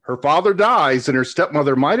Her father dies, and her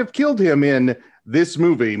stepmother might have killed him in This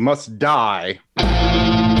Movie Must Die.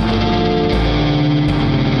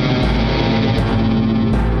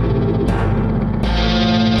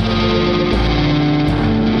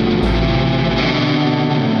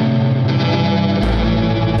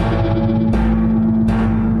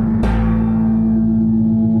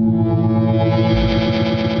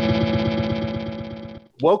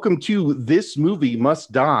 Welcome to This Movie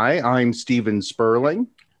Must Die. I'm Steven Sperling.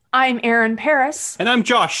 I'm Aaron Paris. And I'm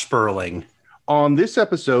Josh Sperling. On this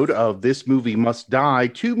episode of This Movie Must Die,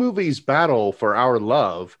 two movies battle for our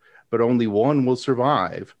love, but only one will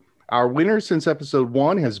survive. Our winner since episode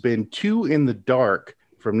 1 has been Two in the Dark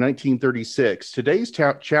from 1936. Today's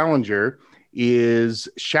challenger is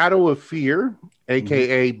Shadow of Fear,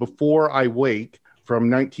 a.k.a. Before I Wake, from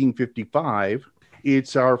 1955.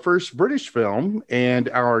 It's our first British film and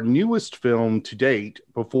our newest film to date.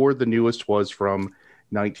 Before, the newest was from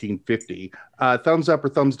 1950. Thumbs up or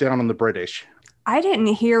thumbs down on the British? I didn't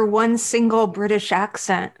hear one single British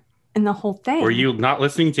accent in the whole thing. Were you not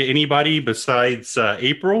listening to anybody besides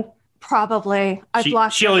April? Probably.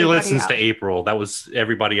 She only listens to April. That was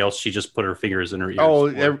everybody else. She just put her fingers in her ears.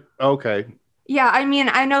 Oh, okay. Yeah, I mean,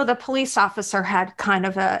 I know the police officer had kind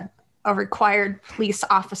of a required police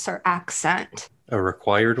officer accent. A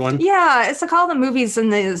required one? Yeah, it's like all the movies in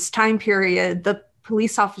this time period, the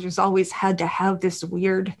police officers always had to have this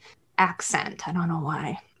weird accent. I don't know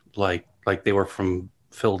why. Like they were from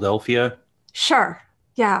Philadelphia? Sure,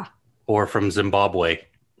 yeah. Or from Zimbabwe?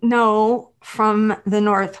 No, from the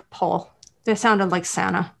North Pole. They sounded like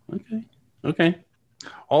Santa. Okay.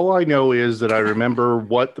 All I know is that I remember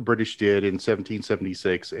what the British did in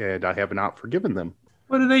 1776, and I have not forgiven them.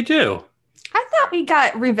 What did they do? I thought we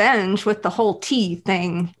got revenge with the whole tea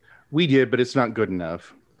thing. We did, but it's not good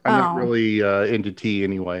enough. I'm not really into tea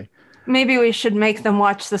anyway. Maybe we should make them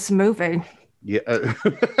watch this movie. Yeah.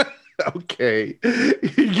 Okay.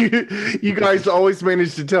 You guys always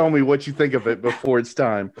manage to tell me what you think of it before it's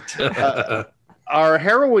time. Our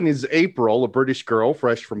heroine is April, a British girl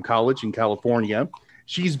fresh from college in California.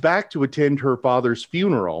 She's back to attend her father's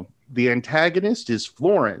funeral. The antagonist is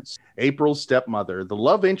Florence, April's stepmother. The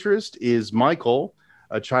love interest is Michael,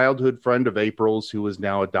 a childhood friend of April's who is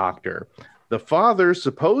now a doctor. The father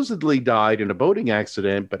supposedly died in a boating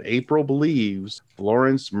accident, but April believes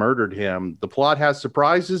Florence murdered him. The plot has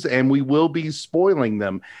surprises, and we will be spoiling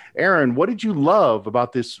them. Aaron, what did you love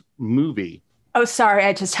about this movie? Oh, sorry.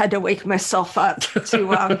 I just had to wake myself up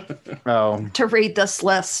to read this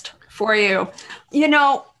list for you. You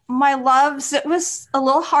know, my loves, it was a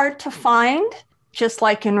little hard to find, just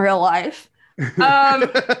like in real life.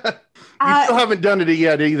 You still haven't done it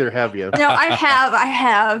yet either, have you? No, I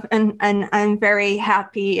have, and I'm very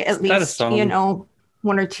happy. At least, 1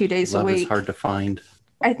 or 2 days Love a week. is hard to find.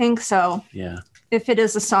 I think so. Yeah. If it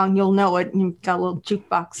is a song, you'll know it. And you've got a little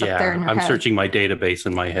jukebox up there in your head. I'm searching my database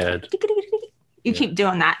in my head. You keep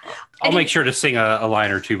doing that. I'll make sure to sing a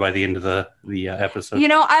line or two by the end of the episode. You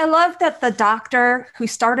know, I love that the doctor who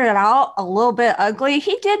started out a little bit ugly,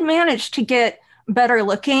 he did manage to get better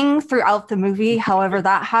looking throughout the movie, however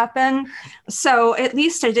that happened. So at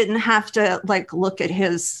least I didn't have to look at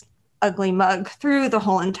his ugly mug through the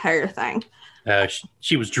whole entire thing.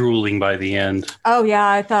 She was drooling by the end. Oh, yeah,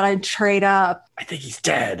 I thought I'd trade up. I think he's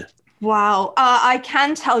dead. Wow. I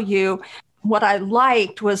can tell you what I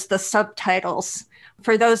liked was the subtitles.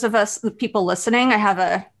 For those of us, the people listening, I have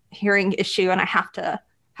a hearing issue and I have to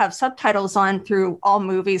have subtitles on through all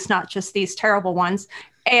movies, not just these terrible ones.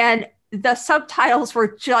 And the subtitles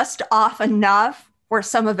were just off enough where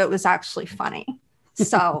some of it was actually funny.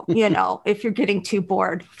 So, if you're getting too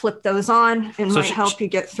bored, flip those on. It might help you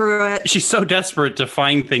get through it. She's so desperate to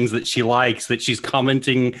find things that she likes that she's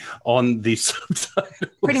commenting on the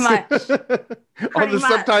subtitles. Pretty much.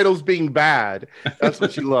 Subtitles being bad. That's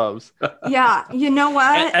what she loves. Yeah. You know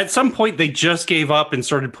what? At some point, they just gave up and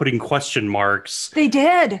started putting question marks. They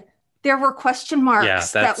did. There were question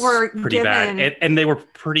marks that were pretty given. bad. And they were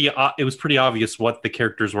it was pretty obvious what the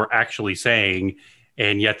characters were actually saying.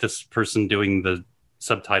 And yet this person doing the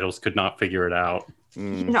subtitles could not figure it out.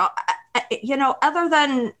 Other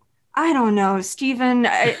than, I don't know, Stephen,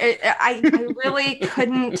 I really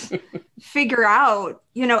couldn't figure out,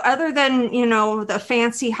 other than, the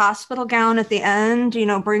fancy hospital gown at the end,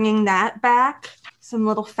 bringing that back, some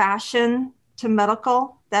little fashion to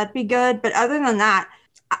medical, that'd be good. But other than that,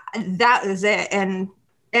 that was it. And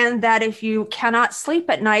that if you cannot sleep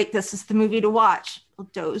at night, this is the movie to watch. You'll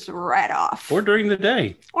doze right off. Or during the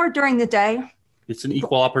day. It's an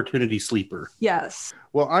equal opportunity sleeper. Yes.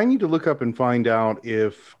 Well, I need to look up and find out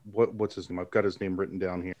if what's his name? I've got his name written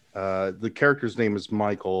down here. The character's name is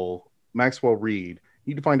Maxwell Reed.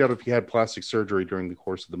 Need to find out if he had plastic surgery during the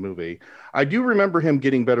course of the movie. I do remember him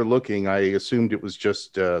getting better looking. I assumed it was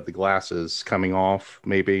just the glasses coming off,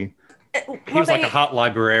 maybe. He was like a hot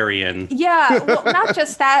librarian. Yeah, well, not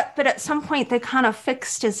just that, but at some point they kind of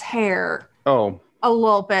fixed his hair. Oh, a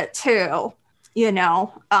little bit too, you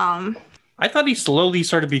know. I thought he slowly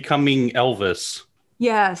started becoming Elvis.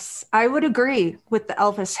 Yes, I would agree with the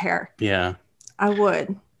Elvis hair. Yeah. I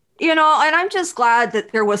would. You know, and I'm just glad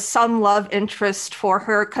that there was some love interest for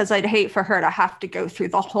her, because I'd hate for her to have to go through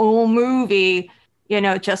the whole movie, you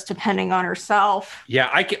know, just depending on herself.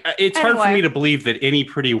 Yeah, it's hard for me to believe that any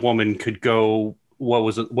pretty woman could go,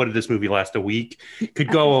 what did this movie last, a week? Could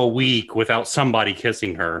go a week without somebody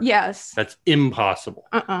kissing her. Yes. That's impossible.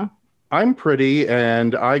 I'm pretty,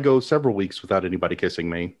 and I go several weeks without anybody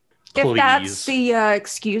kissing me. If Please. that's the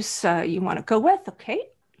excuse you want to go with, okay?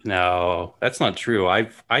 No, that's not true. I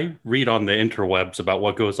read on the interwebs about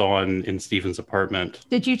what goes on in Stephen's apartment.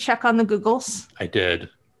 Did you check on the Googles? I did.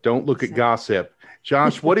 Don't look at gossip.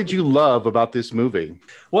 Josh, what did you love about this movie?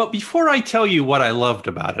 Well, before I tell you what I loved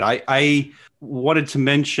about it, I wanted to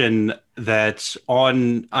mention that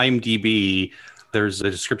on IMDb, there's a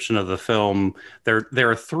description of the film. There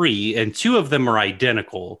are 3, and 2 of them are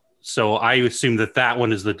identical. So I assume that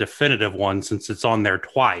one is the definitive one, since it's on there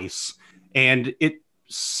twice. And it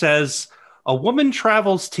says, a woman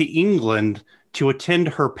travels to England to attend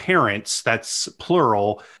her parents', that's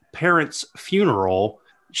plural, parents' funeral.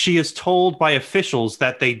 She is told by officials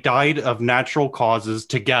that they died of natural causes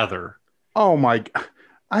together. Oh my,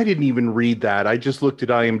 I didn't even read that. I just looked at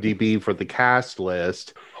IMDb for the cast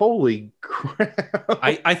list. Holy crap.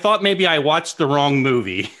 I thought maybe I watched the wrong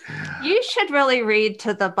movie. You should really read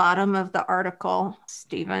to the bottom of the article,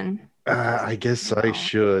 Stephen. I guess I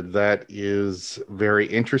should. That is very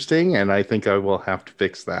interesting, and I think I will have to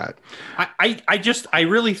fix that. I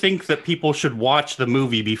really think that people should watch the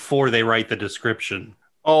movie before they write the description.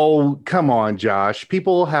 Oh, come on, Josh.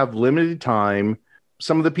 People have limited time.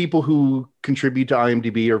 Some of the people who contribute to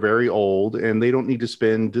IMDb are very old, and they don't need to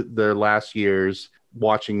spend their last years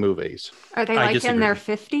watching movies. Are they like in their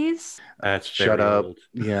 50s? That's Shut up. Old.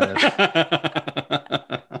 Yeah.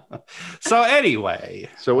 So anyway,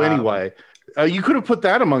 you could have put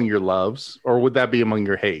that among your loves, or would that be among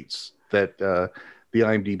your hates? That the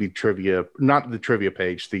IMDb trivia, not the trivia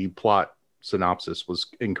page, the plot synopsis was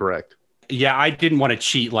incorrect. Yeah, I didn't want to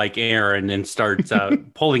cheat like Aaron and start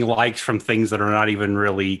pulling likes from things that are not even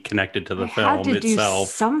really connected to the film had to itself.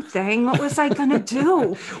 Do something. What was I going to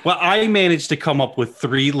do? Well, I managed to come up with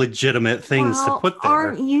 3 legitimate things to put there.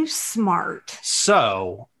 Aren't you smart?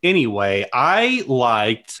 So, anyway, I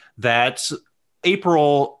liked that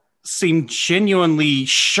April seemed genuinely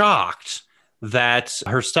shocked that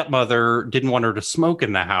her stepmother didn't want her to smoke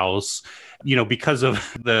in the house, you know, because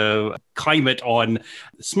of the climate on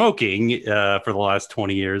smoking for the last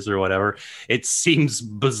 20 years or whatever. It seems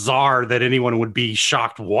bizarre that anyone would be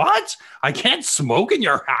shocked. What? I can't smoke in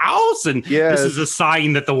your house? And This is a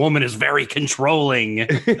sign that the woman is very controlling.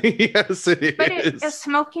 Yes, it is. But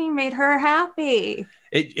smoking made her happy.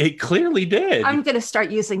 It clearly did. I'm going to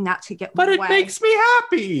start using that to get But my it way. makes me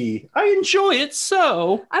happy. I enjoy it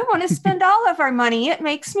so. I want to spend all of our money. It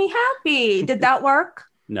makes me happy. Did that work?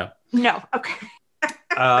 No. Okay.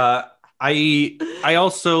 I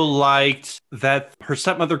also liked that her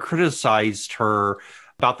stepmother criticized her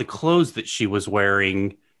about the clothes that she was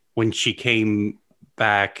wearing when she came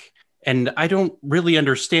back. And I don't really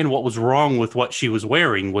understand what was wrong with what she was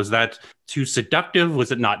wearing. Was that too seductive?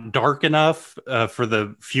 Was it not dark enough for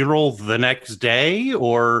the funeral the next day?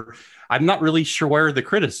 Or I'm not really sure where the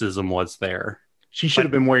criticism was there. She should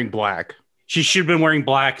have been wearing black. She should have been wearing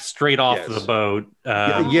black straight off the boat.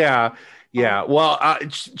 Yeah. Well,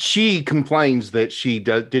 she complains that she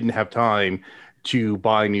didn't have time to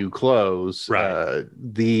buy new clothes. Right.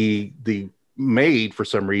 The maid, for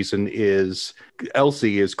some reason,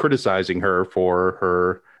 Elsie is criticizing her for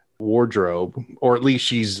her wardrobe, or at least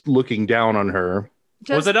she's looking down on her.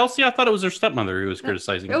 Was it Elsie? I thought it was her stepmother who was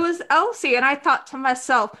criticizing her. It was Elsie, and I thought to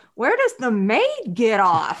myself, where does the maid get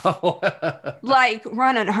off? Like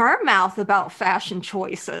running her mouth about fashion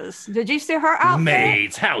choices. Did you see her outfit?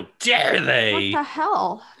 Maids, how dare they? What the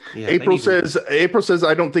hell? Yeah, April says,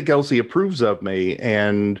 I don't think Elsie approves of me.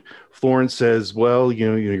 And Florence says, well, you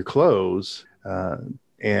know, your clothes.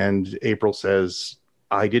 And April says,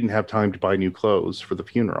 I didn't have time to buy new clothes for the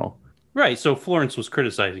funeral. Right. So Florence was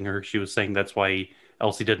criticizing her. She was saying that's why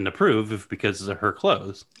Elsie didn't approve because of her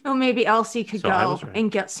clothes. Oh, maybe Elsie could So I go was right.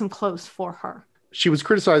 and get some clothes for her. she was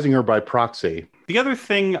criticizing her by proxy. The other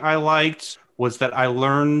thing I liked was that I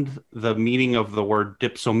learned the meaning of the word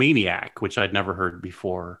dipsomaniac, which I'd never heard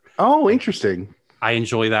before. Oh, interesting. I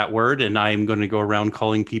enjoy that word, and I'm going to go around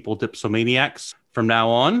calling people dipsomaniacs from now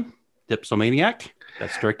on. Dipsomaniac.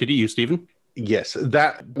 That's directed at you, Stephen. Yes,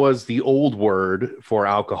 that was the old word for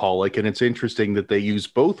alcoholic, and it's interesting that they use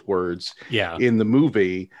both words in the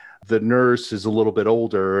movie. The nurse is a little bit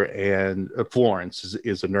older, and Florence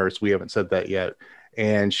is a nurse. We haven't said that yet.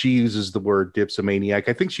 And she uses the word dipsomaniac.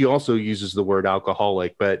 I think she also uses the word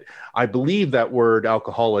alcoholic, but I believe that word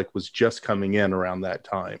alcoholic was just coming in around that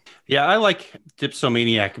time. Yeah, I like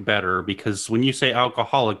dipsomaniac better because when you say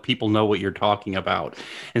alcoholic, people know what you're talking about.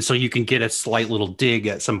 And so you can get a slight little dig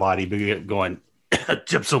at somebody going,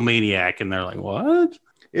 dipsomaniac, and they're like, what?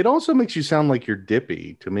 It also makes you sound like you're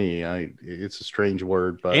dippy to me. It's a strange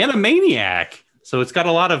word, but Animaniac. So it's got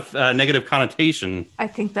a lot of negative connotation. I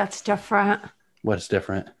think that's different. What's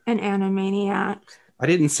different? An animaniac. I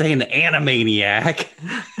didn't say an animaniac.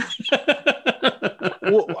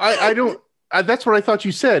 Well, I don't. That's what I thought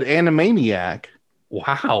you said. Animaniac.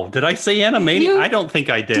 Wow. Did I say animaniac? I don't think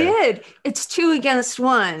I did. It's 2 against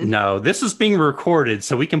 1. No, this is being recorded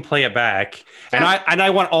so we can play it back. And I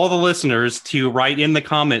want all the listeners to write in the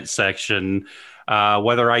comment section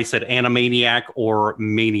whether I said animaniac or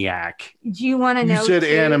maniac. Do you want to know? You said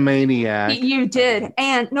animaniac. You did.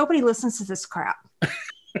 And nobody listens to this crap.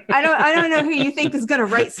 I don't know who you think is going to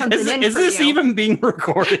write something in. Is this even being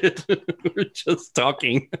recorded? We're just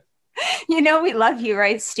talking. You know we love you,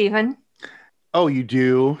 right, Stephen? Oh, you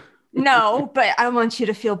do? No, but I want you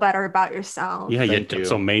to feel better about yourself. Yeah, you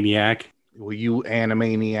dipsomaniac. Well, you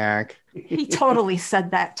animaniac. He totally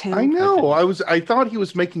said that too. I know. I thought he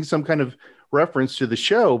was making some kind of reference to the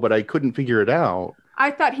show, but I couldn't figure it out.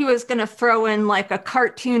 I thought he was going to throw in like a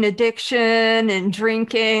cartoon addiction and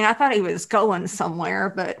drinking. I thought he was going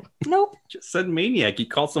somewhere, but nope. Just said maniac. You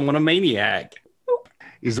call someone a maniac. Nope.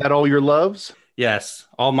 Is that all your loves? Yes.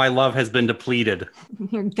 All my love has been depleted.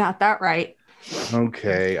 You got that right.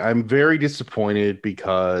 Okay. I'm very disappointed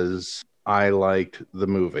because I liked the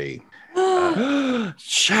movie.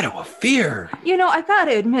 Shadow of Fear. You know, I got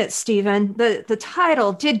to admit, Stephen, the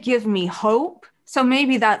title did give me hope. So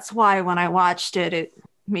maybe that's why when I watched it, it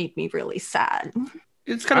made me really sad.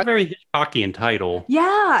 It's got a very Hitchcockian title.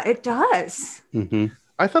 Yeah, it does. Mm-hmm.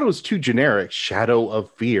 I thought it was too generic. Shadow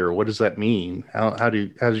of Fear. What does that mean? How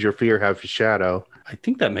does your fear have a shadow? I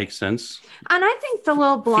think that makes sense. And I think the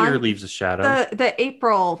little blonde fear leaves a shadow. The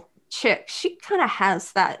April chick, she kind of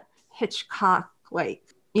has that Hitchcock like.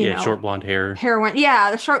 You know, short blonde hair. Heroine.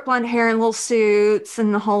 Yeah, the short blonde hair and little suits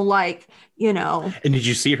and the whole like, you know. And did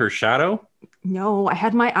you see her shadow? No, I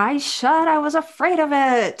had my eyes shut. I was afraid of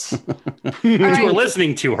it. You were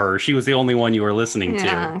listening to her. She was the only one you were listening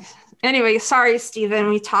to. Anyway, sorry, Stephen.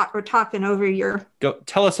 We're talking over your... Go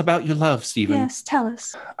tell us about your love, Stephen. Yes, tell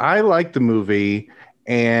us. I liked the movie,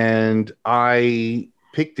 and I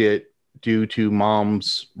picked it due to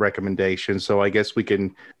Mom's recommendation. So I guess we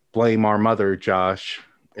can blame our mother, Josh.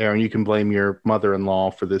 Aaron, you can blame your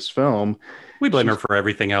mother-in-law for this film. We blame her for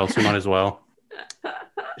everything else. You might as well.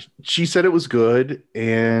 She said it was good,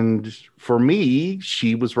 and for me,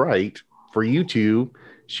 she was right. For you two,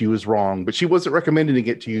 she was wrong. But she wasn't recommending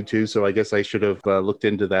it to you two, so I guess I should have looked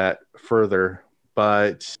into that further.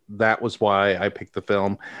 But that was why I picked the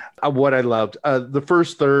film. What I loved, the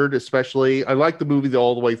first third especially, I liked the movie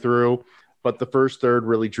all the way through, but the first third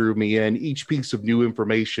really drew me in. Each piece of new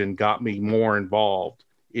information got me more involved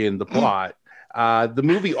in the plot. The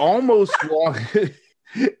movie almost lost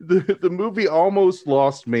the movie almost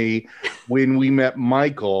lost me when we met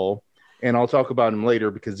Michael, and I'll talk about him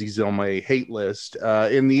later because he's on my hate list.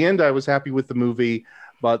 In the end, I was happy with the movie,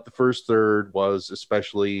 but the first third was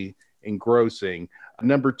especially engrossing.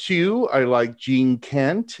 Number 2, I like Jean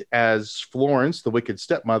Kent as Florence, the wicked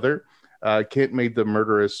stepmother. Kent made the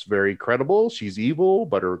murderess very credible. She's evil,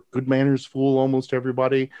 but her good manners fool almost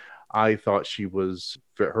everybody. I thought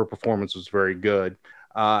her performance was very good.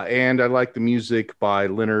 And I like the music by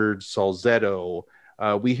Leonard Salzetto.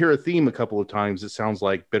 We hear a theme a couple of times. It sounds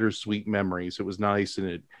like Bittersweet Memories. It was nice,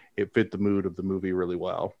 and it fit the mood of the movie really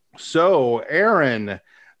well. So, Aaron,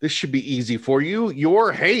 this should be easy for you.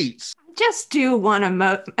 Your hates. Just do want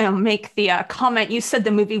to make the comment. You said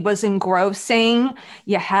the movie was engrossing.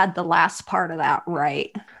 You had the last part of that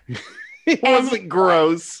right. It wasn't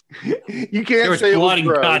gross. You can't say it was blood and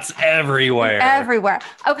guts everywhere. Everywhere.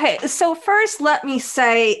 Okay, so first let me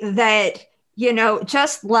say that, you know,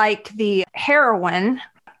 just like the heroin,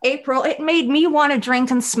 April, it made me want to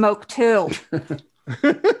drink and smoke too.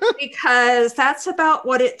 because that's about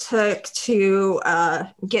what it took to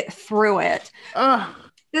get through it.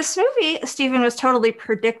 This movie, Stephen, was totally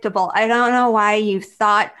predictable. I don't know why you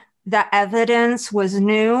thought the evidence was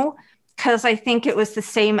new, because I think it was the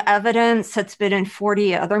same evidence that's been in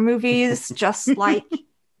 40 other movies, just like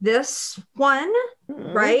this one,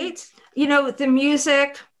 right? You know, the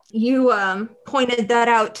music, you pointed that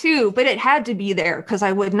out too, but it had to be there because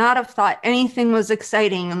I would not have thought anything was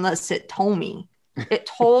exciting unless it told me. It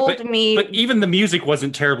told me. But even the music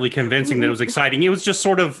wasn't terribly convincing that it was exciting. It was just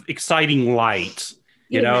sort of exciting light.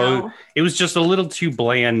 You know, it was just a little too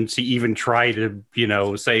bland to even try to,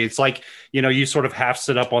 say. It's like, you sort of half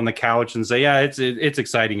sit up on the couch and say, yeah, it's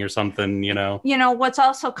exciting or something, You know, what's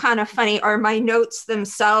also kind of funny are my notes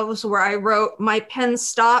themselves where I wrote my pen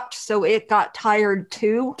stopped, so it got tired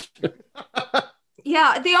too.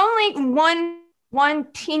 Yeah, the only one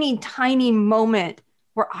teeny tiny moment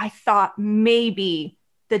where I thought maybe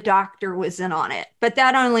the doctor was in on it, but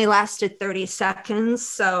that only lasted 30 seconds,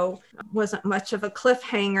 so wasn't much of a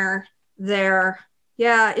cliffhanger there.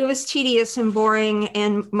 Yeah, it was tedious and boring,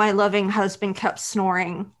 and my loving husband kept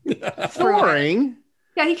snoring. Snoring?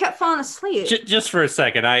 Yeah, he kept falling asleep. Just for a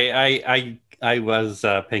second, I was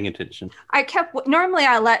paying attention. Normally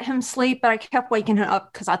I let him sleep, but I kept waking him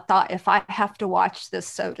up because I thought if I have to watch this,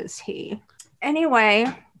 so does he. Anyway,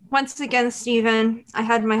 once again, Stephen, I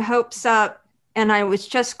had my hopes up. And I was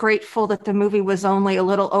just grateful that the movie was only a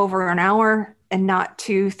little over an hour and not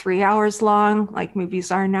 2-3 hours long like movies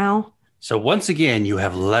are now. So once again, you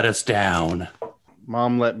have let us down.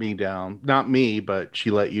 Mom let me down. Not me, but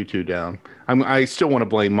she let you two down. I still want to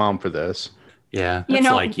blame Mom for this. Yeah, that's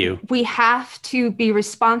like you. We have to be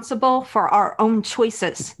responsible for our own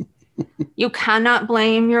choices. You cannot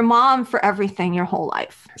blame your mom for everything your whole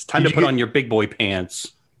life. It's time to put on your big boy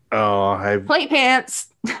pants. Oh, plate pants.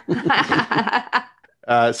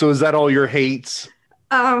 So is that all your hates?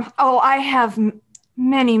 I have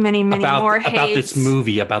many more hates. About this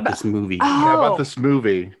movie. Yeah, about this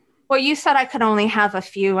movie. Well, you said I could only have a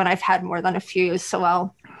few, and I've had more than a few, so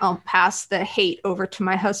I'll pass the hate over to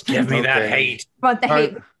my husband. Give me that hate. Want the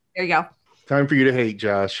hate? There you go. Time for you to hate,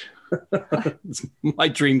 Josh. It's my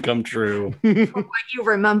dream come true. From what you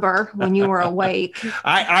remember when you were awake.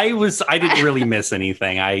 I didn't really miss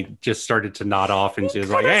anything. I just started to nod off, and she was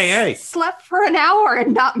like, hey. Slept for an hour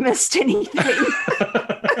and not missed anything.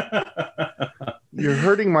 You're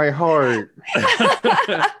hurting my heart.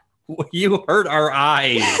 You hurt our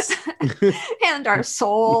eyes. And our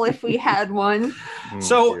soul, if we had one.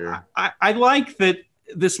 So I like that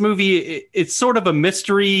this movie, it's sort of a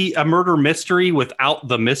murder mystery without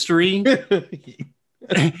the mystery.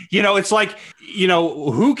 It's like,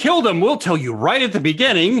 who killed him? We'll tell you right at the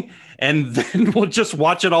beginning, and then we'll just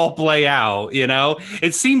watch it all play out.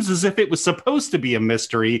 It seems as if it was supposed to be a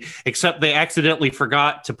mystery, except they accidentally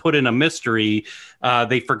forgot to put in a mystery.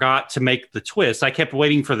 They forgot to make the twist. I kept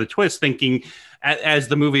waiting for the twist, thinking, as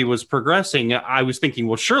the movie was progressing, I was thinking,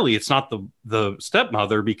 well, surely it's not the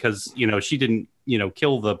stepmother, because, she didn't,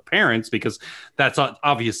 kill the parents, because that's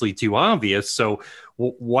obviously too obvious. So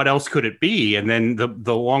what else could it be? And then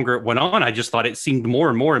the longer it went on, I just thought it seemed more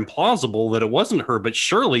and more implausible that it wasn't her. But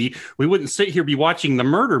surely we wouldn't sit here, be watching the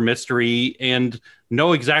murder mystery and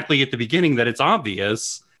know exactly at the beginning that it's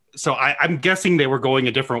obvious. So I'm guessing they were going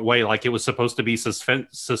a different way. Like, it was supposed to be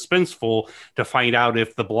suspenseful to find out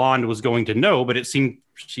if the blonde was going to know, but it seemed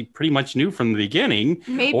she pretty much knew from the beginning.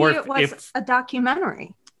 Maybe it was a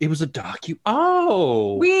documentary. It was a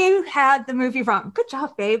Oh. We had the movie wrong. Good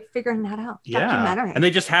job, babe, figuring that out. Yeah. Documentary. And they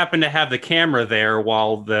just happened to have the camera there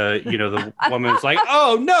while the woman was like,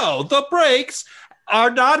 oh, no, the brakes are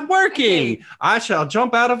not working. I shall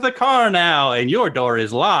jump out of the car now, and your door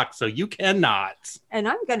is locked, so you cannot. And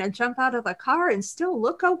I'm going to jump out of the car and still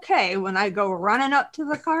look okay when I go running up to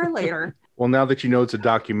the car later. Well, now that you know it's a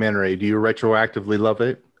documentary, do you retroactively love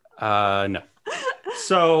it? No.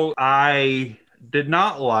 So I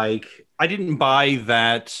didn't buy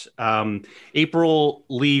that April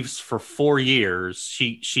leaves for 4 years.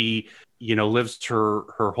 She lives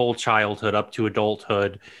her whole childhood up to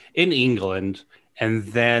adulthood in England, and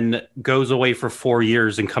then goes away for 4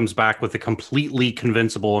 years and comes back with a completely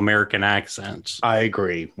convincible American accent. I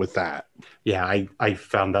agree with that. Yeah, I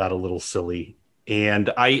found that a little silly.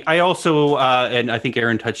 And I also, and I think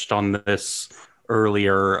Aaron touched on this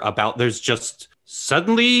earlier, about there's just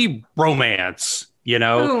suddenly romance.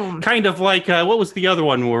 Boom. Kind of like, what was the other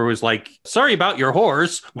one where it was like, sorry about your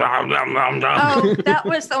horse. Oh, that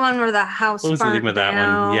was the one where the house What was the name of that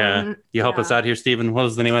one? Yeah. You help us out here, Stephen. What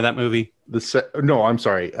was the name of that movie? I'm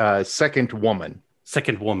sorry. Second Woman.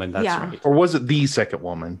 Second Woman. That's Yeah. right. Or was it The Second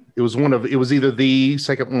Woman? It was either The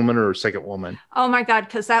Second Woman or Second Woman. Oh my God,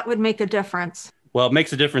 because that would make a difference. Well, it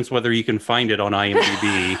makes a difference whether you can find it on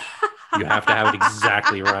IMDb. You have to have it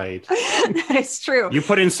exactly right. That is true. You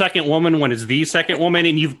put in Second Woman when it's The Second Woman,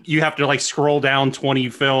 and you have to like scroll down 20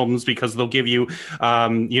 films because they'll give you,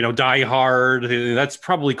 Die Hard. That's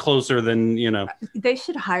probably closer than, They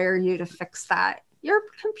should hire you to fix that. You're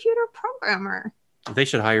a computer programmer. They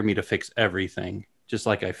should hire me to fix everything, just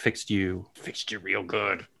like I fixed you. Fixed you real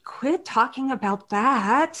good. Quit talking about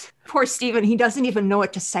that. Poor Steven, he doesn't even know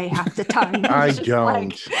what to say half the time. I He's just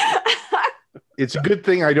don't. It's a good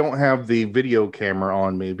thing I don't have the video camera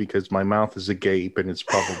on me because my mouth is agape and it's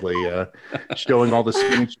probably showing all the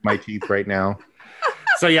skin to my teeth right now.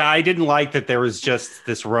 So yeah, I didn't like that there was just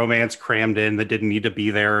this romance crammed in that didn't need to be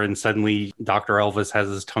there, and suddenly Dr. Elvis has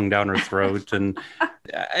his tongue down her throat, and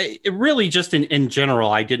it really just in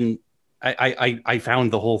general, I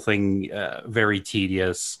found the whole thing very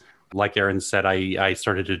tedious. Like Aaron said, I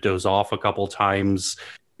started to doze off a couple times.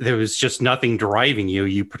 There was just nothing driving you.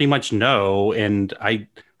 You pretty much know, and I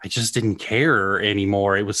just didn't care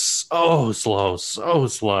anymore. It was so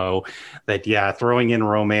slow that, yeah, throwing in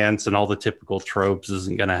romance and all the typical tropes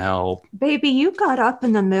isn't going to help. Baby, you got up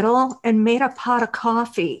in the middle and made a pot of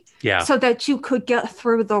coffee. Yeah. So that you could get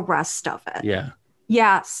through the rest of it. Yeah.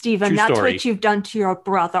 Yeah, Steven, True that's story. what you've done to your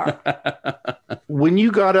brother. When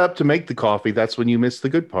you got up to make the coffee, that's when you missed the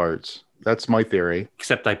good parts. That's my theory.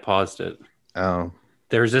 Except I paused it. Oh.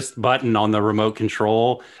 There's this button on the remote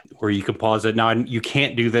control where you can pause it. Now, you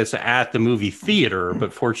can't do this at the movie theater,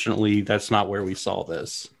 but fortunately, that's not where we saw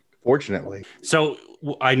this. Fortunately. So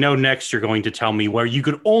I know next you're going to tell me where you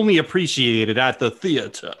could only appreciate it at the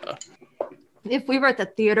theater. If we were at the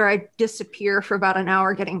theater, I'd disappear for about an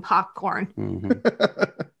hour getting popcorn.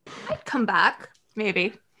 Mm-hmm. I'd come back,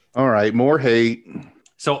 maybe. All right, more hate.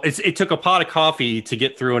 So it took a pot of coffee to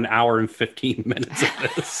get through an hour and 15 minutes of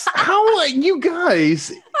this. How you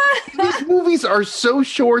guys? These movies are so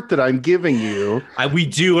short that I'm giving you. We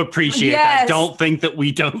do appreciate Yes. that. Don't think that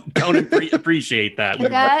we don't appreciate that.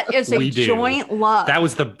 That is a We do. joint love. That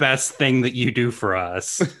was the best thing that you do for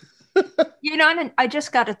us. And I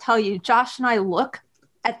just got to tell you, Josh and I look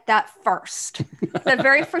at that first. The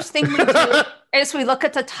very first thing we do is we look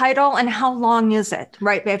at the title and how long is it,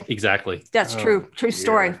 right, babe? Exactly. That's true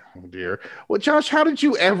story. Oh dear. Well, Josh, how did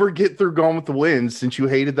you ever get through Gone with the Wind since you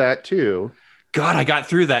hated that too? God, I got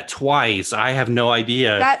through that twice. I have no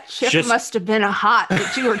idea. That chick must have been a hot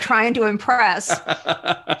that you were trying to impress.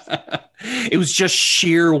 It was just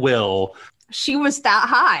sheer will. She was that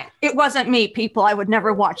high. It wasn't me, people. I would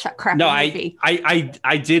never watch that crappy No, movie.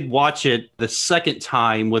 I did watch it the second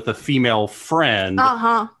time with a female friend.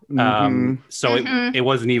 Uh-huh. So it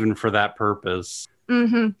wasn't even for that purpose.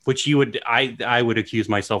 Mm-hmm. Which I would accuse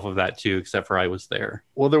myself of that too, except for I was there.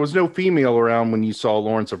 Well, there was no female around when you saw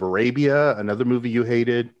Lawrence of Arabia, another movie you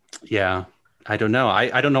hated. Yeah, I don't know.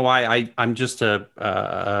 I don't know why I'm just a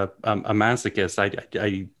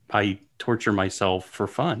masochist. I torture myself for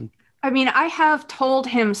fun. I mean, I have told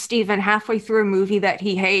him, Stephen, halfway through a movie that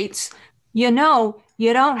he hates, you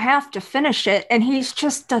don't have to finish it. And he's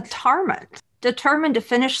just determined to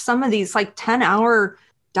finish some of these like 10-hour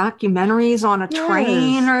documentaries on a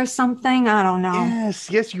train or something. I don't know.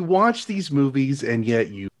 Yes, you watch these movies and yet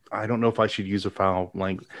I don't know if I should use a foul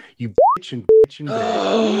language. You bitch and bitch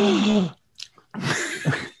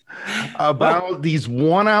about these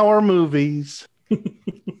 1-hour movies.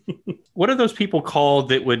 What are those people called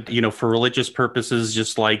that would, for religious purposes,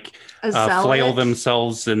 just like flail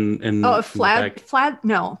themselves in Oh,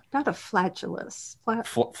 no, not a flagellus.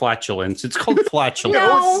 Flatulence. It's called flatulence.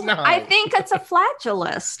 No, it's not. I think it's a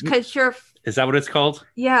flagellus because you're. Is that what it's called?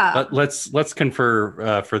 Yeah. Let's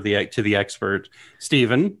confer to the expert,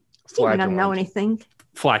 Stephen. Stephen doesn't know anything.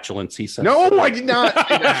 Flatulence, he said. No, I did not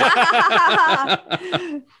say that.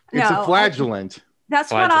 It's a flagellant.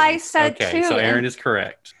 That's what I said too. Okay, so Aaron is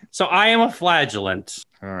correct. So I am a flagellant.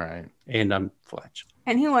 All right. And I'm flatulent.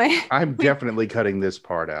 Anyway. I'm definitely cutting this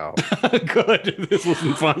part out. Good. This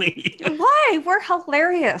wasn't funny. Why? We're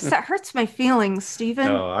hilarious. That hurts my feelings, Stephen.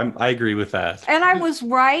 No, I agree with that. And I was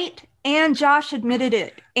right. And Josh admitted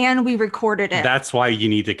it. And we recorded it. That's why you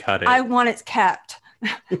need to cut it. I want it kept.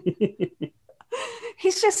 He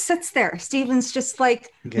just sits there. Stephen's just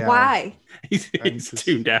like, why? He's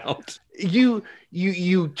tuned out. You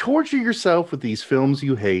torture yourself with these films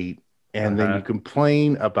you hate, and then you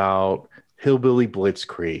complain about Hillbilly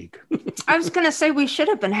Blitzkrieg. I was going to say we should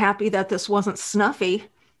have been happy that this wasn't snuffy.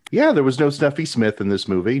 Yeah, there was no Snuffy Smith in this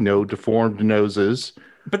movie. No deformed noses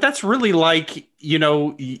But that's really like,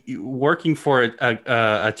 working for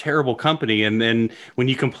a terrible company. And then when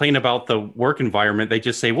you complain about the work environment, they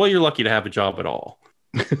just say, well, you're lucky to have a job at all.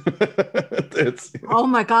 Oh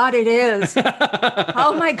my God, it is.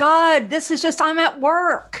 Oh my God, this is just, I'm at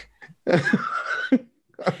work.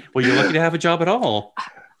 Well, you're lucky to have a job at all.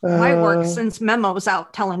 My work sends memos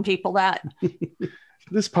out telling people that.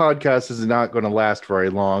 This podcast is not going to last very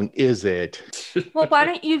long, is it? Well, why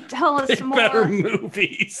don't you tell us more? Better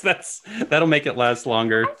movies. That'll make it last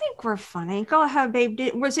longer. I think we're funny. Go ahead, babe.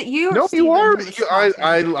 Was it you? No, Steven you are.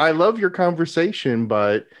 I I love your conversation,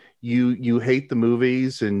 but you hate the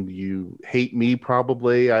movies and you hate me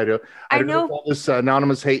probably. I don't know if all this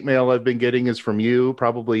anonymous hate mail I've been getting is from you.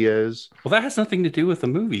 Probably is. Well, that has nothing to do with the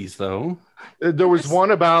movies, though. There was one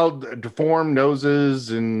about deformed noses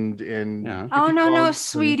and yeah. Oh no,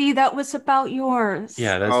 sweetie, that was about yours.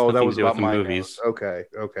 Yeah, that was about my movies. Okay.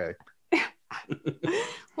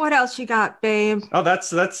 What else you got, babe? Oh,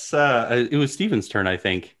 that's it was Steven's turn, I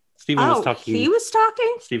think. Steven was talking. He was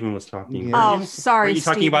talking? Steven was talking. Yeah. Oh, sorry. Are you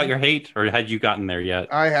talking about your hate, or had you gotten there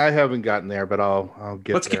yet? I haven't gotten there, but I'll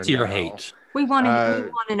get. Let's get to your hate. We want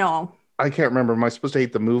to know. I can't remember. Am I supposed to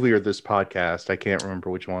hate the movie or this podcast? I can't remember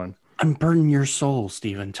which one. Unburden your soul,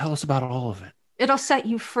 Steven. Tell us about all of it. It'll set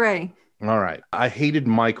you free. All right. I hated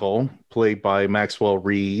Michael, played by Maxwell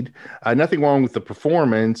Reed. Nothing wrong with the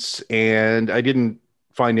performance, and I didn't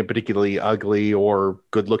find him particularly ugly or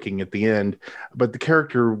good looking at the end, but the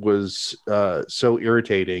character was so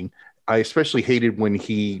irritating. I especially hated when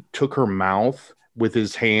he took her mouth with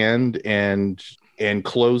his hand and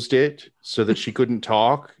closed it so that she couldn't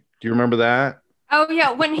talk. Do you remember that? Oh,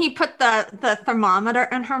 yeah, when he put the thermometer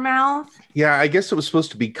in her mouth. Yeah, I guess it was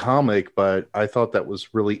supposed to be comic, but I thought that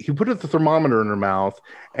was really... He put the thermometer in her mouth,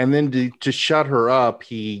 and then to shut her up,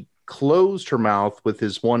 he closed her mouth with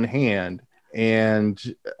his one hand,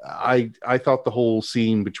 and I thought the whole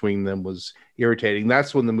scene between them was irritating.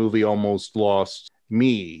 That's when the movie almost lost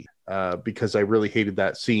me, because I really hated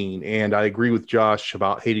that scene. And I agree with Josh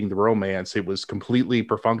about hating the romance. It was completely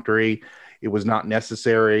perfunctory. It was not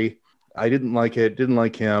necessary. I didn't like it, didn't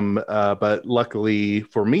like him, but luckily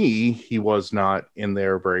for me, he was not in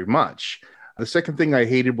there very much. The second thing I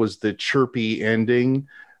hated was the chirpy ending.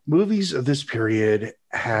 Movies of this period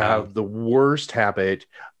have the worst habit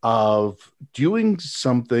of doing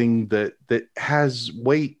something that has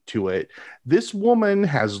weight to it. This woman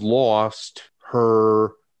has lost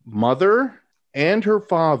her mother and her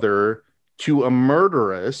father to a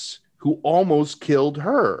murderess who almost killed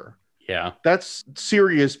her. Yeah, that's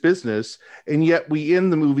serious business. And yet we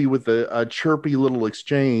end the movie with a chirpy little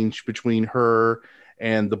exchange between her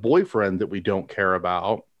and the boyfriend that we don't care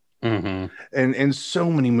about. Mm-hmm. And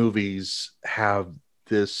so many movies have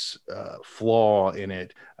this flaw in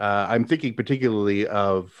it. I'm thinking particularly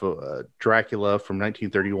of Dracula from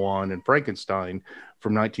 1931 and Frankenstein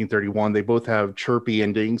from 1931. They both have chirpy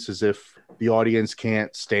endings, as if the audience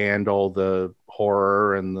can't stand all the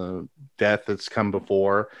horror and the death that's come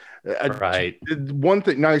before. Right. One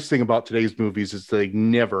nice thing about today's movies is they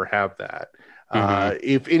never have that.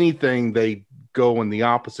 If anything, they go in the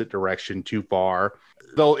opposite direction too far.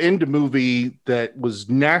 They'll end a movie that was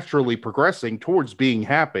naturally progressing towards being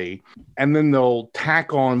happy, and then they'll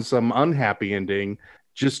tack on some unhappy ending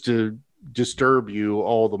just to disturb you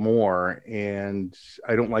all the more. And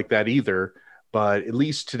I don't like that either. But at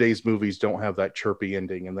least today's movies don't have that chirpy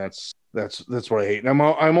ending, and that's what I hate. And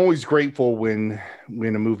I'm always grateful when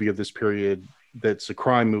a movie of this period that's a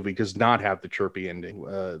crime movie does not have the chirpy ending.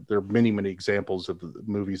 There are many examples of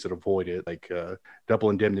movies that avoid it, like Double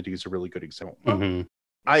Indemnity is a really good example. Mm-hmm.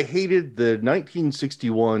 I hated the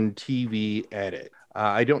 1961 TV edit.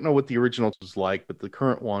 I don't know what the original was like, but the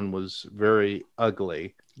current one was very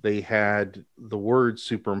ugly. They had the words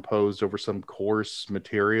superimposed over some coarse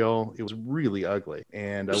material. It was really ugly.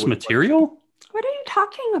 And this material? What are you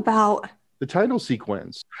talking about? The title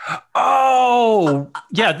sequence. Oh,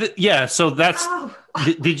 yeah. So that's.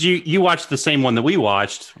 Did you watch the same one that we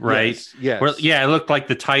watched, right? Yes. Where, it looked like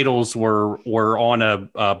the titles were on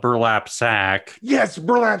a burlap sack. Yes,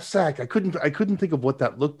 burlap sack. I couldn't think of what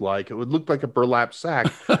that looked like. It would look like a burlap sack.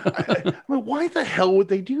 Why the hell would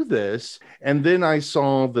they do this? And then I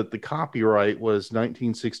saw that the copyright was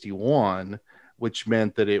 1961. Which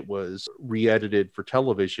meant that it was re-edited for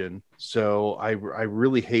television. So I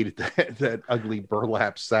really hated that ugly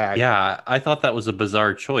burlap sack. Yeah, I thought that was a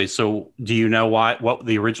bizarre choice. So do you know what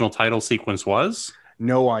the original title sequence was?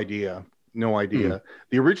 No idea. The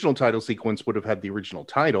original title sequence would have had the original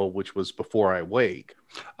title, which was Before I Wake.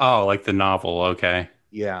 Oh, like the novel. Okay.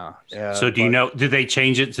 Yeah. So do you know, did they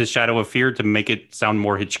change it to Shadow of Fear to make it sound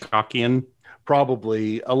more Hitchcockian?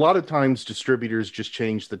 Probably. A lot of times distributors just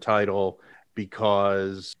change the title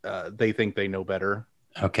because they think they know better.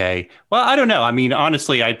 Okay. Well, I don't know. I mean,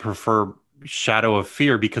 honestly, I'd prefer Shadow of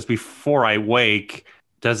Fear because Before I Wake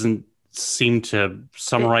doesn't seem to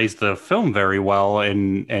summarize the film very well.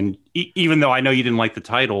 And even though I know you didn't like the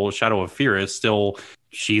title, Shadow of Fear is still,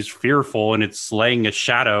 she's fearful and it's laying a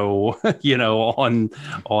shadow,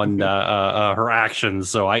 on her actions.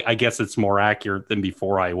 So I guess it's more accurate than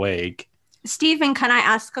Before I Wake. Stephen, can I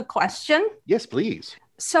ask a question? Yes, please.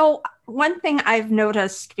 So one thing I've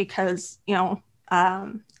noticed, because,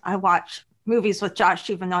 I watch movies with Josh,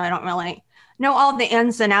 even though I don't really know all the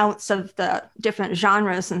ins and outs of the different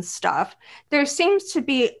genres and stuff, there seems to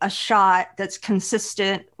be a shot that's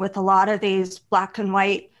consistent with a lot of these black and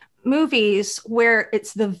white movies where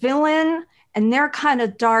it's the villain and they're kind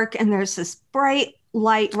of dark and there's this bright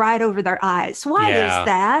light right over their eyes. Why is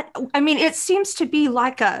that? I mean, it seems to be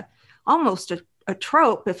like almost a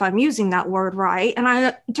trope, if I'm using that word right.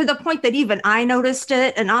 And to the point that even I noticed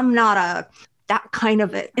it, and I'm not that kind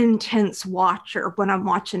of an intense watcher when I'm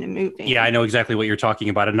watching a movie. Yeah, I know exactly what you're talking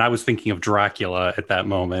about. And I was thinking of Dracula at that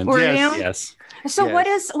moment. Yes. Yes. So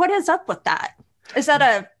yes. What is up with that? Is that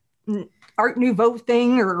a Art Nouveau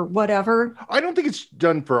thing or whatever? I don't think it's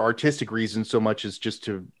done for artistic reasons so much as just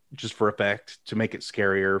for effect, to make it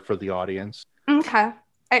scarier for the audience. Okay.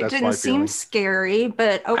 It That's didn't seem scary,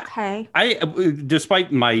 but okay. I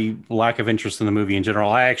despite my lack of interest in the movie in general,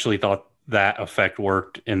 I actually thought that effect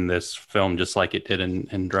worked in this film just like it did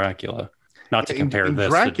in Dracula. Not to compare this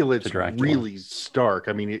Dracula, to Dracula. Really stark.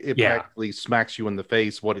 I mean, it practically smacks you in the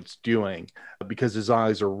face what it's doing, because his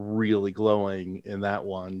eyes are really glowing in that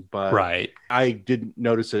one. But right. I didn't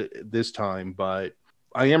notice it this time, but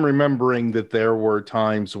I am remembering that there were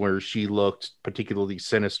times where she looked particularly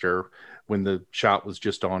sinister when the shot was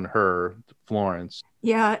just on her, Florence.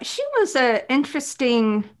 Yeah, she was an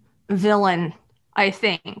interesting villain, I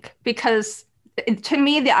think, because to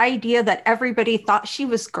me, the idea that everybody thought she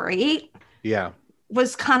was great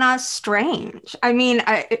was kind of strange. I mean,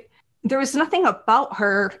 there was nothing about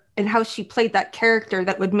her and how she played that character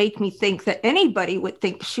that would make me think that anybody would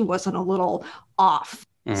think she wasn't a little off.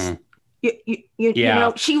 Mm-hmm. You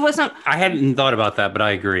know, she wasn't. I hadn't thought about that, but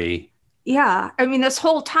I agree. Yeah. I mean, this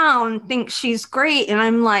whole town thinks she's great. And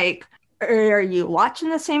I'm like, are you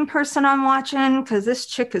watching the same person I'm watching? Because this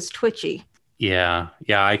chick is twitchy. Yeah,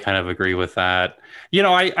 I kind of agree with that.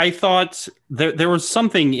 I thought there was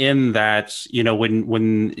something in that,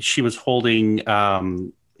 when she was holding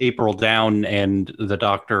April down and the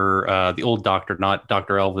doctor, the old doctor, not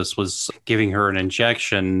Dr. Elvis, was giving her an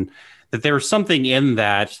injection, that there was something in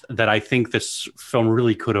that I think this film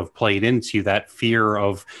really could have played into, that fear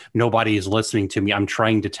of nobody is listening to me. I'm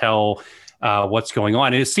trying to tell what's going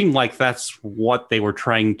on. And it seemed like that's what they were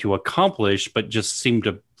trying to accomplish, but just seemed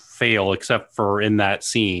to fail, except for in that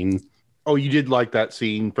scene. Oh, you did like that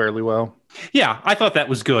scene fairly well? Yeah, I thought that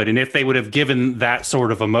was good. And if they would have given that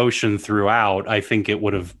sort of emotion throughout, I think it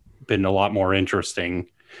would have been a lot more interesting.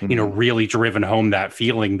 Mm-hmm. Really driven home that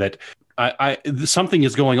feeling that something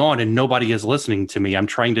is going on and nobody is listening to me. I'm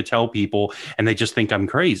trying to tell people and they just think I'm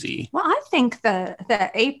crazy. Well, I think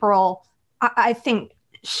that April, I think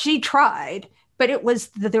she tried, but it was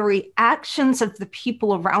the reactions of the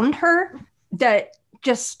people around her that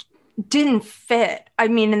just didn't fit. I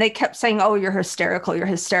mean, and they kept saying, oh, you're hysterical,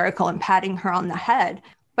 and patting her on the head.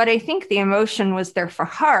 But I think the emotion was there for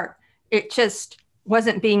her. It just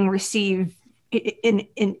wasn't being received in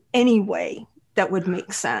any way that would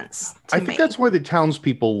make sense to me. I think that's why the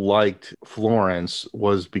townspeople liked Florence,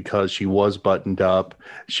 was because she was buttoned up.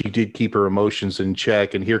 She did keep her emotions in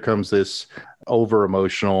check. And here comes this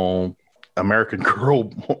over-emotional American Girl,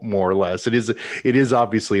 more or less. It is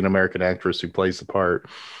obviously an American actress who plays the part.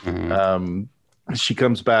 Mm-hmm. She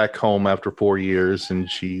comes back home after 4 years and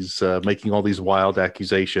she's making all these wild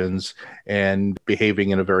accusations and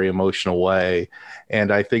behaving in a very emotional way.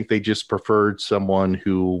 And I think they just preferred someone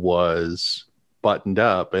who was buttoned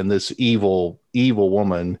up. And this evil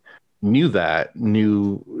woman knew that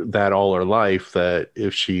all her life, that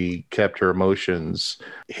if she kept her emotions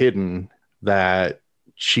hidden, that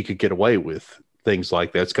she could get away with things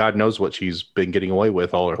like that. God knows what she's been getting away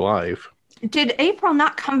with all her life. Did April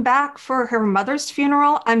not come back for her mother's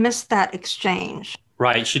funeral? I missed that exchange.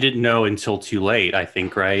 Right. She didn't know until too late, I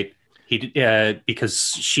think, right?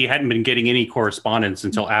 Because she hadn't been getting any correspondence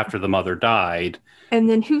until after the mother died. And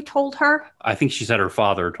then who told her? I think she said her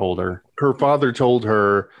father told her. Her father told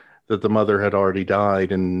her that the mother had already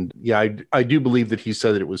died. And yeah, I do believe that he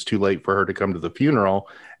said that it was too late for her to come to the funeral.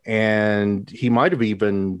 And he might have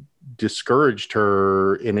even discouraged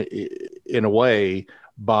her in a way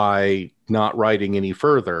by not writing any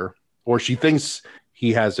further, or she thinks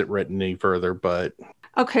he hasn't written any further. But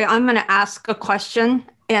okay, I'm going to ask a question,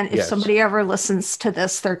 and if Yes. somebody ever listens to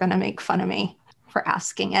this, they're going to make fun of me for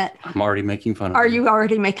asking it. I'm already making fun of Are you. you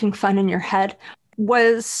already making fun in your head?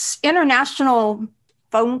 Was international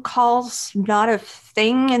phone calls not a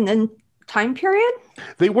thing in the time period?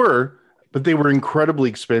 they were, but they were incredibly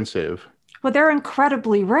expensive. Well, they're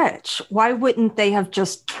incredibly rich. Why wouldn't he have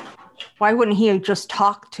just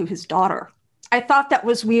talked to his daughter? I thought that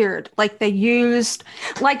was weird. Like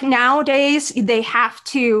nowadays, they have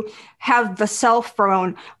to have the cell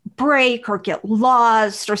phone break or get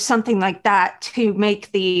lost or something like that to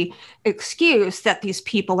make the excuse that these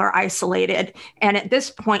people are isolated. And at this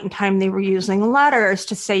point in time, they were using letters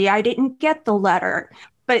to say, I didn't get the letter.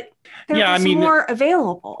 But there was more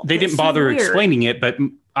available. They didn't bother explaining it, but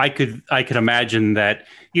I could imagine that,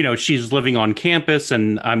 she's living on campus,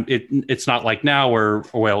 and it's not like now where,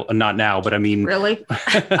 well, not now, but I mean, really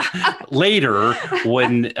later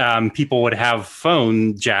when people would have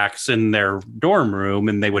phone jacks in their dorm room,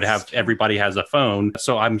 and they would have everybody has a phone.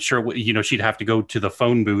 So I'm sure she'd have to go to the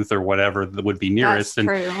phone booth or whatever that would be nearest, and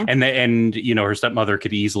her stepmother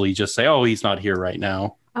could easily just say, "Oh, he's not here right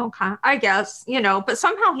now." Okay, I guess but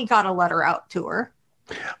somehow he got a letter out to her.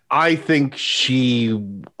 I think she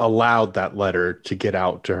allowed that letter to get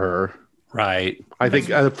out to her. Right. I think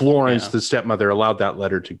Florence, the stepmother, allowed that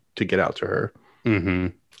letter to get out to her. Mm-hmm.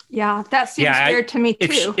 Yeah, that seems weird to me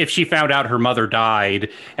too. If she found out her mother died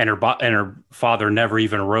and her father never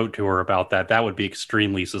even wrote to her about that, that would be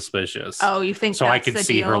extremely suspicious. Oh, you think so? That's I could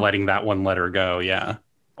see her letting that one letter go. Yeah.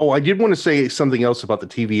 Oh, I did want to say something else about the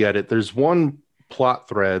TV edit. There's one plot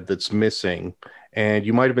thread that's missing. And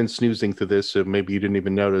you might have been snoozing through this, so maybe you didn't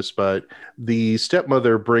even notice, but the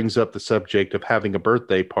stepmother brings up the subject of having a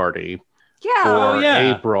birthday party for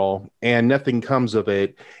April, and nothing comes of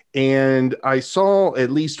it. And I saw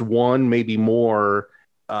at least one, maybe more,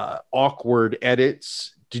 awkward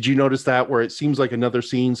edits. Did you notice that, where it seems like another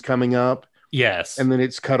scene's coming up? Yes. And then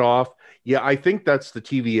it's cut off? Yeah, I think that's the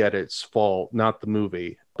TV edit's fault, not the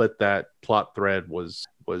movie. But that plot thread was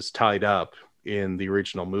tied up in the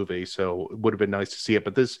original movie, so it would have been nice to see it.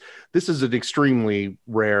 But this is an extremely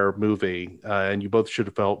rare movie, and you both should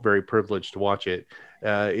have felt very privileged to watch it.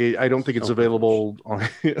 I don't think it's available on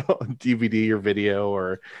DVD or video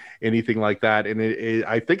or anything like that, and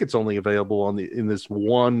I think it's only available in this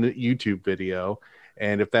one YouTube video.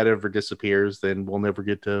 And if that ever disappears, then we'll never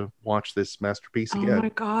get to watch this masterpiece again. Oh my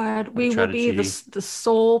God. We will be the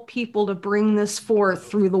sole people to bring this forth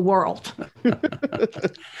through the world.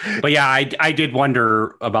 But yeah, I did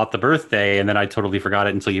wonder about the birthday, and then I totally forgot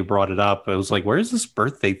it until you brought it up. I was like, where's this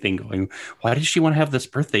birthday thing going? Why does she want to have this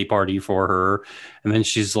birthday party for her? And then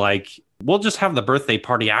she's like, we'll just have the birthday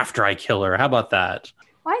party after I kill her. How about that?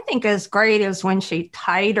 What I think is great is when she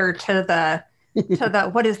tied her to the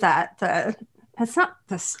what is that? It's not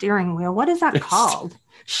the steering wheel. What is that called?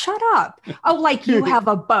 Shut up. Oh, like you have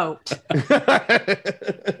a boat.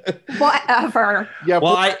 Whatever. Yeah.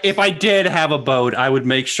 Well, if I did have a boat, I would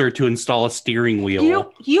make sure to install a steering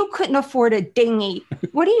wheel. You couldn't afford a dinghy.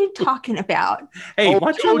 What are you talking about? Hey,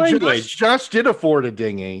 what's your language? Josh did afford a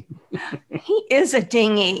dinghy. He is a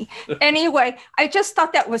dinghy. Anyway, I just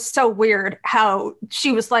thought that was so weird how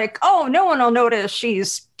she was like, oh, no one will notice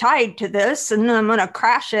she's tied to this, and then I'm going to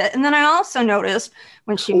crash it. And then I also noticed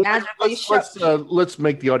when she magically let's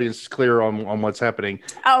make the audience clear on what's happening.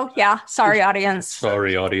 Oh, yeah. Sorry, audience.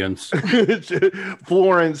 Sorry, audience.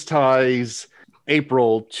 Florence ties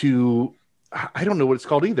April to, I don't know what it's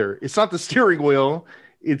called either. It's not the steering wheel.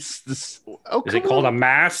 It's this. Oh, is it called a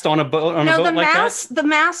mast on a boat? The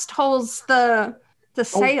mast holds the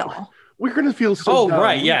sail. We're gonna feel so. Dumb.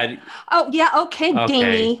 Right, yeah. Oh, yeah. Okay,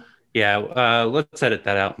 dinghy. Yeah, let's edit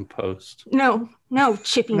that out in post. No,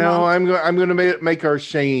 Chippy. No, I'm going to make our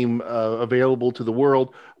shame available to the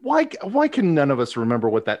world. Why can none of us remember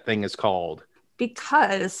what that thing is called?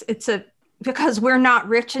 Because we're not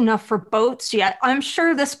rich enough for boats yet. I'm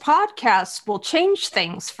sure this podcast will change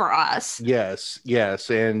things for us. Yes,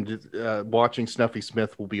 and watching Snuffy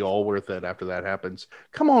Smith will be all worth it after that happens.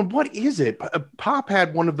 Come on, what is it? Pop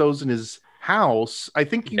had one of those in his house. I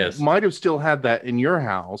think you might have still had that in your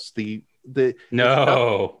house.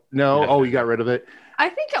 No. Oh, you got rid of it. I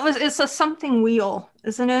think it's a something wheel,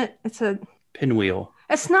 isn't it? It's a pinwheel.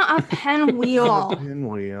 It's not a pinwheel.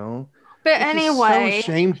 Pinwheel. But anyway,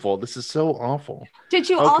 so shameful. This is so awful. Did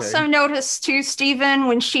you also notice too, Stephen,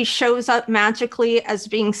 when she shows up magically as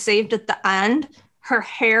being saved at the end, her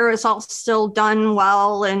hair is all still done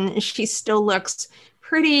well, and she still looks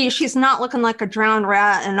pretty. She's not looking like a drowned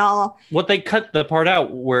rat and all. What they cut the part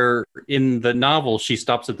out where in the novel she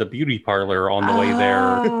stops at the beauty parlor on the way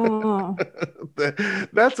there.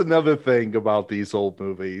 That's another thing about these old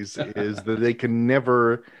movies is that they can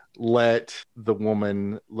never let the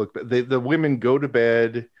woman look. The women go to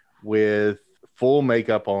bed with full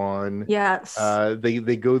makeup on. Yes.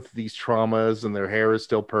 They go through these traumas and their hair is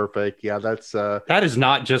still perfect. Yeah, that's that is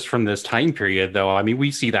not just from this time period, though. I mean, we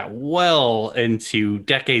see that well into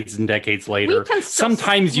decades and decades later.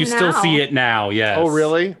 Sometimes you still see it now. Yes. Oh,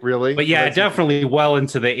 really? Really? But yeah, definitely well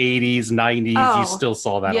into the 80s, 90s. You still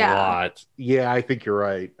saw that a lot. Yeah, I think you're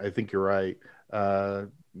right.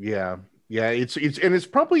 Yeah. Yeah, it's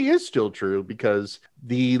probably is still true because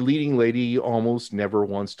the leading lady almost never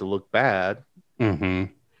wants to look bad. Mm-hmm.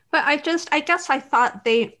 But I guess I thought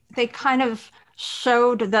they kind of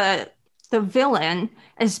showed the villain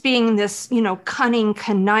as being this, cunning,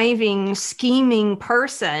 conniving, scheming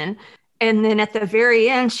person, and then at the very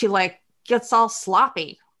end, she like gets all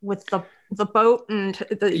sloppy with the boat and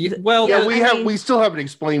we still haven't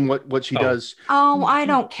explained what she does. Oh, I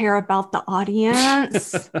don't care about the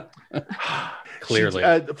audience.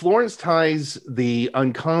 Clearly, Florence ties the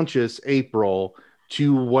unconscious April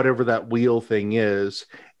to whatever that wheel thing is,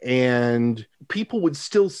 and people would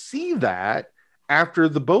still see that after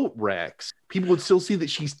the boat wrecks. People would still see that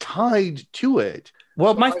she's tied to it.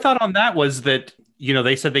 Well, my thought on that was that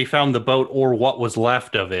they said they found the boat or what was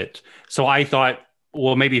left of it, so I thought,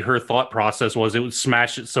 well, maybe her thought process was it would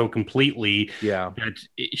smash it so completely that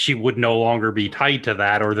she would no longer be tied to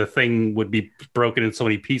that, or the thing would be broken in so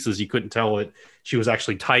many pieces you couldn't tell it she was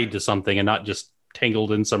actually tied to something and not just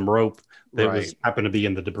tangled in some rope that happened to be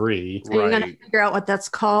in the debris. Are you going to figure out what that's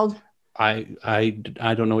called? I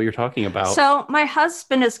don't know what you're talking about. So my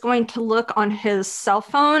husband is going to look on his cell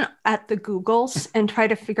phone at the Googles and try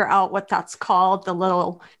to figure out what that's called, the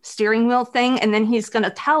little steering wheel thing. And then he's going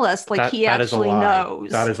to tell us he actually knows.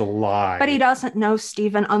 That is a lie. But he doesn't know,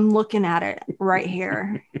 Stephen. I'm looking at it right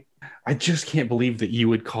here. I just can't believe that you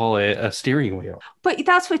would call it a steering wheel. But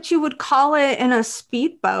that's what you would call it in a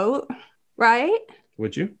speedboat, right?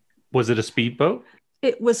 Would you? Was it a speedboat?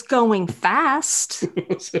 It was going fast.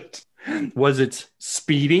 Was it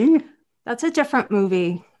speeding? That's a different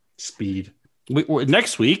movie. Speed.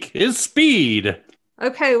 Next week is Speed.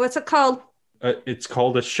 Okay, what's it called? It's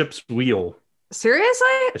called a ship's wheel. Seriously?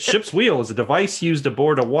 A ship's wheel is a device used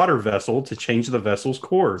aboard a water vessel to change the vessel's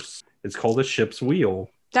course. It's called a ship's wheel.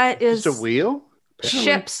 That is just a wheel?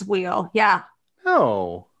 Ship's wheel, yeah.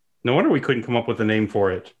 Oh. No wonder we couldn't come up with a name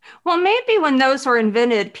for it. Well, maybe when those were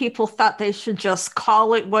invented, people thought they should just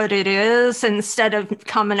call it what it is instead of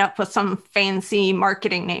coming up with some fancy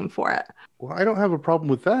marketing name for it. Well, I don't have a problem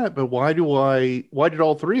with that, but why did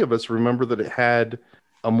all three of us remember that it had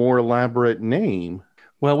a more elaborate name?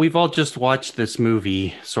 Well, we've all just watched this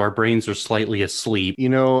movie, so our brains are slightly asleep.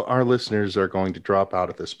 Our listeners are going to drop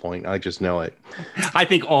out at this point. I just know it. I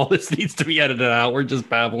think all this needs to be edited out. We're just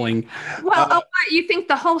babbling. Well, what, you think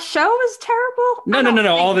the whole show is terrible?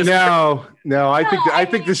 No. All this. No. I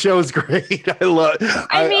think the show is great.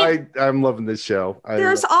 I'm loving this show.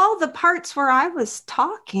 There's all the parts where I was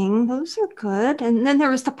talking. Those are good. And then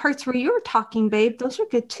there was the parts where you were talking, babe. Those are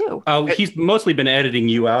good too. Oh, he's mostly been editing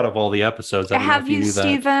you out of all the episodes. Have you,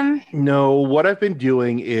 Stephen? No, what I've been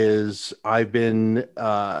doing is I've been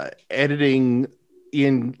editing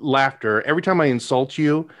in laughter. Every time I insult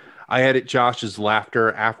you, I edit Josh's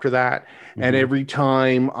laughter after that. Mm-hmm. And every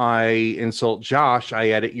time I insult Josh, I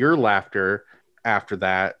edit your laughter after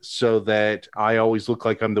that so that I always look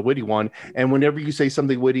like I'm the witty one. And whenever you say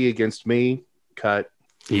something witty against me, cut.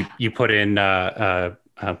 You put in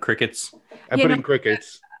crickets? I put in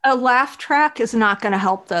crickets. A laugh track is not going to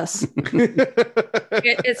help this.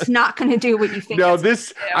 It's not going to do what you think. No,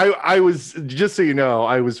 I was, just so you know,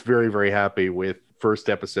 I was very, very happy with first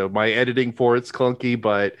episode. My editing for it's clunky,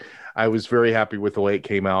 but I was very happy with the way it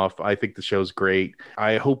came off. I think the show's great.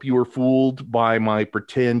 I hope you were fooled by my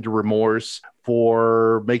pretend remorse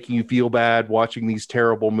for making you feel bad watching these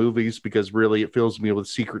terrible movies, because really it fills me with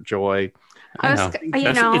secret joy. It's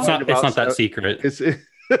not that secret.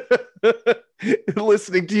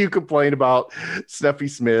 Listening to you complain about Snuffy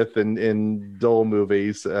Smith and dull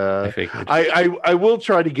movies. I will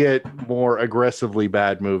try to get more aggressively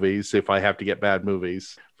bad movies if I have to get bad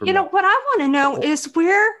movies. What I want to know is,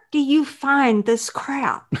 where do you find this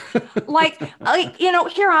crap? like,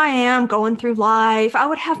 here I am going through life. I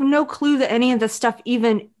would have no clue that any of this stuff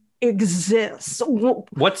even exists.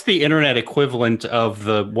 What's the internet equivalent of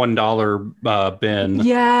the $1 bin?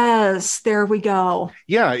 Yes, there we go.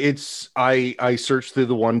 Yeah, it's I searched through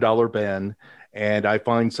the $1 bin, and I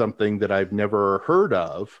find something that I've never heard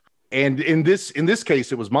of. And in this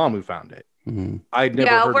case, it was Mom who found it. Mm-hmm. I'd never.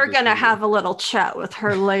 Yeah, heard we're of this gonna movie. have a little chat with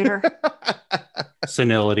her later.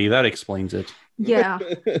 Senility, that explains it. Yeah,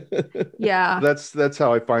 yeah. That's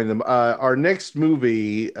how I find them. Our next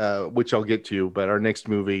movie, which I'll get to, but our next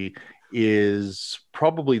movie is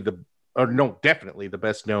probably definitely the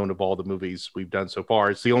best known of all the movies we've done so far.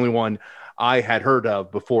 It's the only one I had heard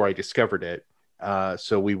of before I discovered it.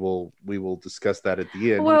 So we will discuss that at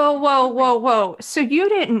the end. Whoa. So you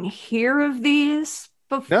didn't hear of these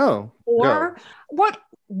before? No.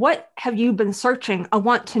 What have you been searching? I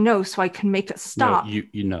want to know so I can make it stop.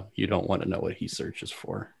 No, you don't want to know what he searches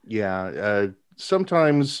for. Yeah.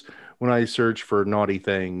 Sometimes when I search for naughty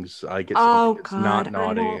things, I get Oh something that's God, not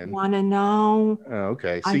naughty. I don't want to know.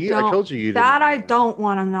 Okay. See, I told you that. didn't. I don't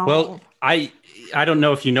want to know. Well, I don't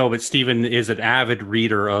know if you know, but Stephen is an avid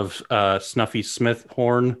reader of Snuffy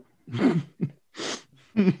Smithhorn.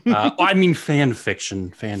 I mean fan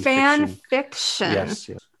fiction. Fan fiction. Yes.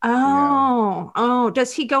 Oh.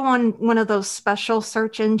 Does he go on one of those special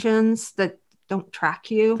search engines that don't track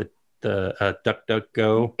you? The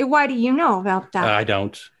DuckDuckGo. Why do you know about that? I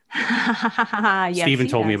don't. Yes, Stephen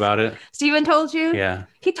told me about it. Stephen told you? Yeah.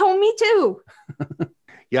 He told me too.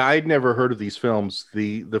 Yeah, I'd never heard of these films.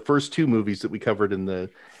 The first two movies that we covered in the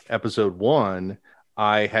episode 1,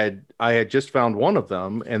 I had just found one of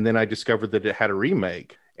them, and then I discovered that it had a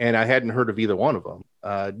remake, and I hadn't heard of either one of them.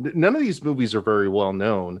 None of these movies are very well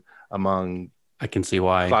known among. I can see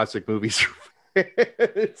why. Classic movies.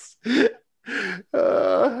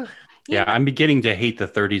 Yeah, I'm beginning to hate the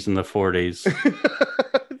 30s and the 40s.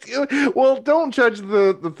 Well, don't judge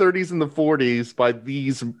the 30s and the 40s by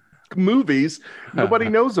these movies. Nobody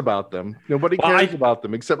knows about them. Nobody cares about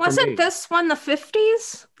them except for me. Wasn't this one the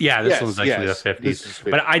 50s? Yeah, this one's actually the 50s.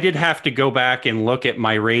 But I did have to go back and look at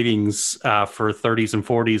my ratings for 30s and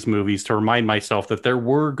 40s movies to remind myself that there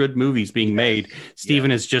were good movies being made.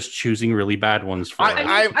 Stephen is just choosing really bad ones for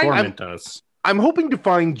torment us. I'm hoping to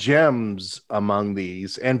find gems among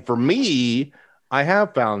these. And for me, I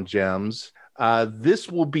have found gems. This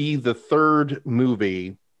will be the third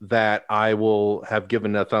movie that I will have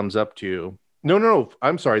given a thumbs up to. No,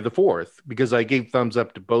 I'm sorry, the fourth, because I gave thumbs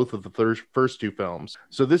up to both of the first two films.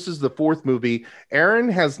 So this is the fourth movie. Aaron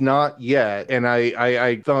has not yet, and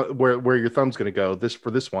I thought where your thumb's going to go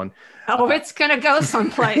for this one. Oh, it's going to go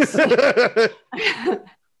someplace.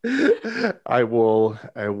 I will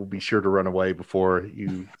be sure to run away before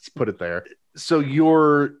you put it there. So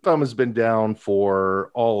your thumb has been down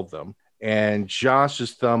for all of them, and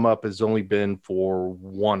Josh's thumb up has only been for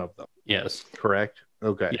one of them. Yes. Correct?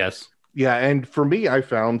 Okay. Yes. Yeah, and for me, I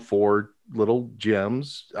found 4 little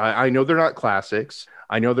gems. I know they're not classics.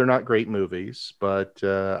 I know they're not great movies, but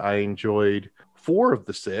I enjoyed 4 of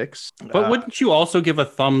the 6. But wouldn't you also give a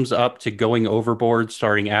thumbs up to Going Overboard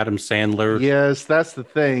starring Adam Sandler? Yes, that's the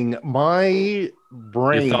thing. My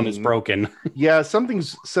brain... Your thumb is broken. Yeah,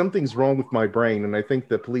 something's wrong with my brain, and I think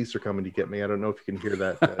the police are coming to get me. I don't know if you can hear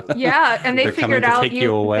that. Yeah, and they figured out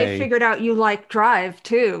they figured out you like Drive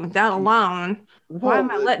too. That alone. Why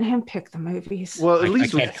am I letting him pick the movies? Well, at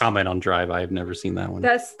least I can't comment on Drive. I have never seen that one.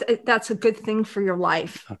 That's a good thing for your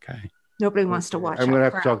life. Okay. Nobody wants to watch it. I'm going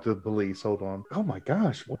to have to talk to the police. Hold on. Oh my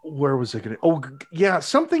gosh. Where was I going to? Oh, yeah.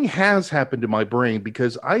 Something has happened to my brain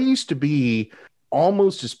because I used to be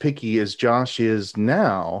almost as picky as Josh is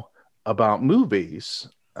now about movies.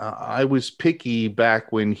 I was picky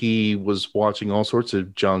back when he was watching all sorts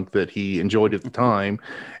of junk that he enjoyed at the time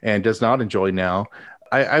and does not enjoy now.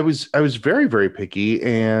 I was very, very picky,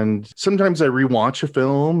 and sometimes I rewatch a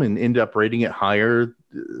film and end up rating it higher,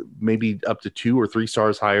 maybe up to 2 or 3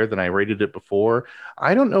 stars higher than I rated it before.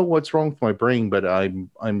 I don't know what's wrong with my brain, but I'm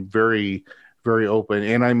very, very open,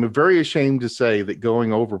 and I'm very ashamed to say that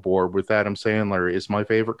Going Overboard with Adam Sandler is my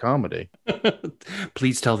favorite comedy.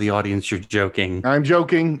 Please tell the audience you're joking. I'm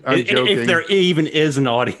joking. If there even is an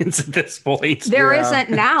audience at this point. There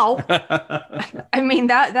isn't now. I mean,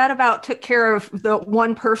 that about took care of the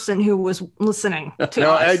one person who was listening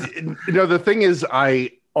to us. The thing is,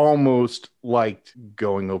 I almost liked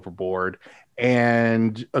Going Overboard,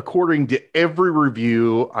 and according to every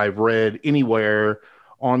review I've read anywhere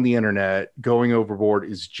on the internet, Going Overboard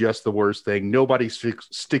is just the worst thing. Nobody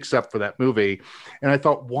sticks up for that movie. And I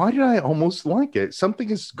thought, why did I almost like it? Something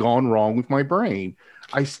has gone wrong with my brain.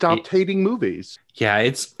 I stopped hating movies. Yeah,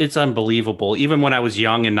 it's unbelievable. Even when I was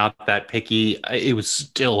young and not that picky, it was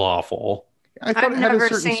still awful. I thought it had a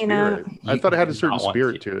certain spirit. I thought it had a certain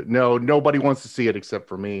spirit to it. No, nobody wants to see it except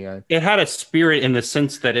for me. It had a spirit in the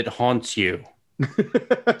sense that it haunts you.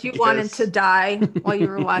 You wanted to die while you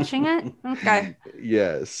were watching it? Okay.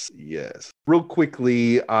 Yes. Real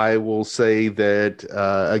quickly, I will say that,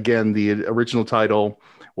 again, the original title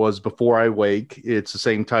was Before I Wake. It's the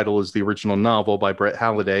same title as the original novel by Brett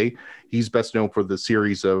Halliday. He's best known for the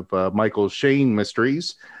series of Michael Shane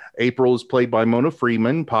mysteries. April is played by Mona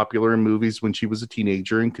Freeman, popular in movies when she was a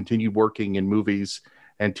teenager and continued working in movies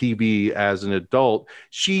and TV as an adult.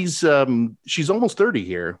 She's almost 30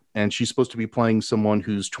 here, and she's supposed to be playing someone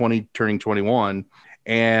who's 20, turning 21,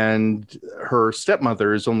 and her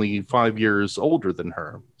stepmother is only 5 years older than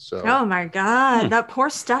her. So, oh my God, that poor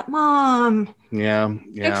stepmom. yeah.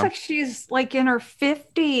 Looks like she's like in her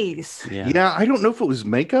 50s. Yeah, I don't know if it was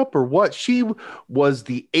makeup or what. She was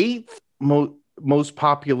the eighth most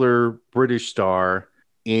popular British star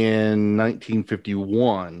in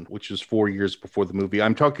 1951, which was 4 years before the movie.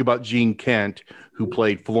 I'm talking about Jean Kent, who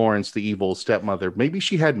played Florence, the evil stepmother. Maybe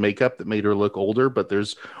she had makeup that made her look older, but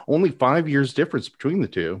there's only 5 years difference between the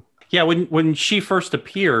two. Yeah, when she first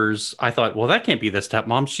appears, I thought, well, that can't be the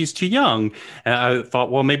stepmom. She's too young. And I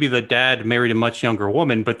thought, well, maybe the dad married a much younger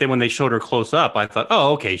woman. But then when they showed her close up, I thought,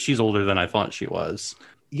 oh, okay, she's older than I thought she was.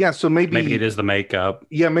 Yeah, so maybe it is the makeup.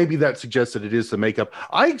 Yeah, maybe that suggests that it is the makeup.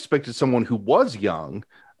 I expected someone who was young,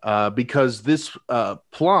 because this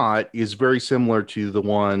plot is very similar to the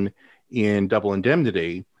one in Double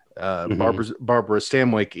Indemnity. Barbara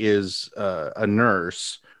Stanwyck is a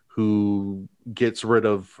nurse who gets rid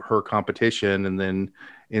of her competition and then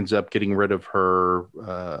ends up getting rid of her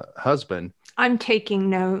husband. I'm taking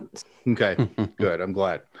notes. Okay, good. I'm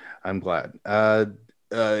glad.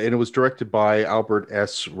 And it was directed by Albert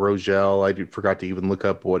S. Rogel. I forgot to even look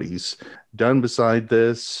up what he's done beside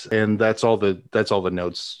this, and that's all the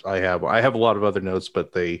notes I have. I have a lot of other notes,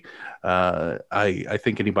 but I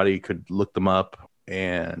think anybody could look them up.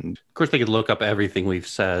 And of course, they could look up everything we've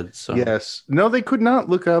said. So yes, no, they could not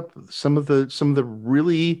look up some of the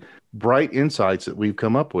really bright insights that we've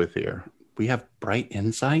come up with here. We have bright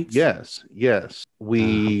insights. Yes.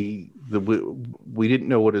 We didn't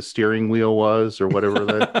know what a steering wheel was or whatever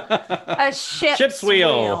that. A ship's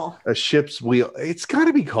wheel. A ship's wheel. It's got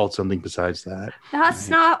to be called something besides that. That's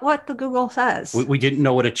not what the Google says. We didn't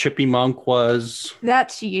know what a chippy monk was.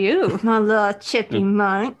 That's you, my little chippy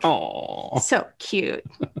monk. Oh, so cute.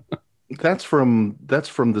 That's from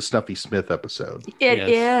the Snuffy Smith episode. It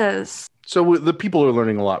is. So the people are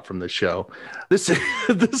learning a lot from this show. This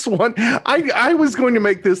one, I was going to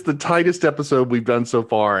make this the tightest episode we've done so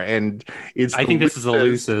far, and I think this is the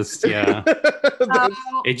loosest. Yeah,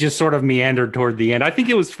 it just sort of meandered toward the end. I think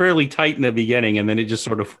it was fairly tight in the beginning, and then it just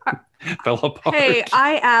sort of fell apart. Hey,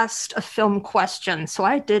 I asked a film question, so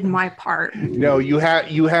I did my part. No, you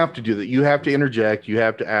have to do that. You have to interject. You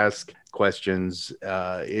have to ask questions.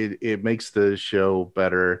 It makes the show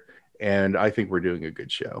better. And I think we're doing a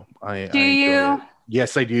good show. Do you?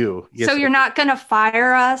 Yes, I do. Yes, so you're not going to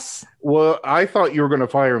fire us? Well, I thought you were going to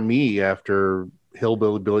fire me after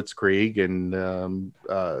Hillbilly Blitzkrieg and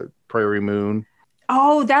Prairie Moon.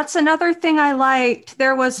 Oh, that's another thing I liked.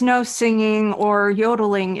 There was no singing or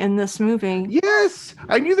yodeling in this movie. Yes,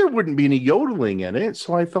 I knew there wouldn't be any yodeling in it.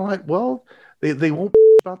 So I thought, well, they won't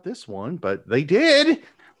about this one, but they did.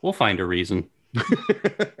 We'll find a reason.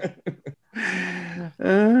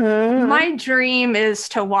 My dream is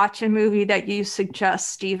to watch a movie that you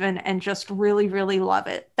suggest, Stephen, and just really, really love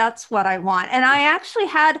it. That's what I want. And I actually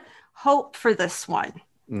had hope for this one.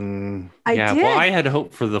 I did. Well, I had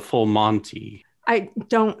hope for the Full Monty.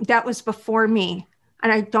 That was before me.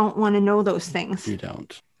 And I don't want to know those things. You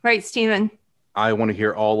don't. Right, Stephen? I want to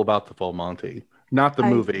hear all about the Full Monty. Not the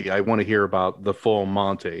movie. I want to hear about the Full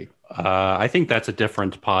Monty. I think that's a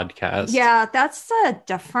different podcast. Yeah, that's a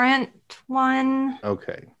different one.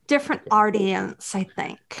 Okay. Different audience, I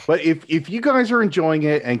think. But if you guys are enjoying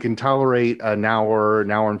it and can tolerate an hour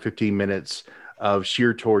and 15 minutes of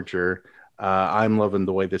sheer torture, I'm loving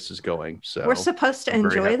the way this is going. So we're supposed to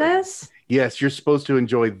enjoy this? Yes, you're supposed to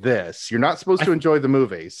enjoy this. You're not supposed to enjoy the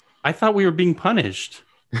movies. I thought we were being punished.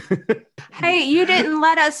 Hey, you didn't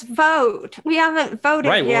let us vote. We haven't voted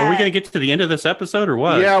yet. Well, are we going to get to the end of this episode or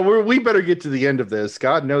what? Yeah, we better get to the end of this.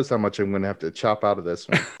 God knows how much I'm going to have to chop out of this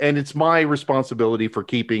one. And it's my responsibility for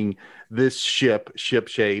keeping this ship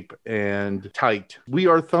shape and tight. We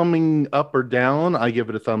are thumbing up or down. I give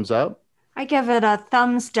it a thumbs up. I give it a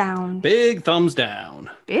thumbs down. Big thumbs down.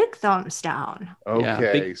 Big thumbs down. Okay, yeah,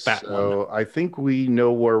 big fat so one. I think we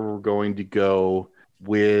know where we're going to go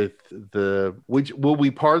with which will we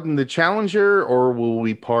pardon the challenger or will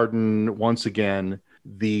we pardon once again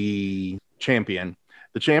the champion?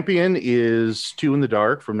 The champion is Two in the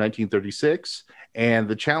Dark from 1936. And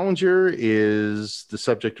the challenger is the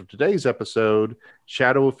subject of today's episode,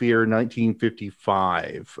 Shadow of Fear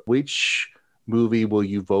 1955. Which movie will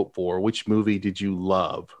you vote for? Which movie did you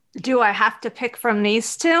love? Do I have to pick from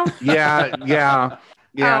these two? Yeah.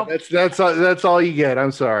 Oh. That's all you get.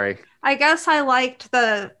 I'm sorry. I guess I liked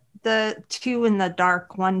the Two in the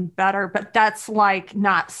Dark one better, but that's like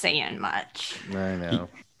not saying much. I know.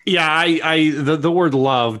 Yeah, the word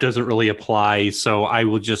love doesn't really apply, so I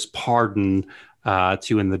will just pardon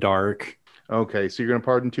Two in the Dark. Okay, so you're going to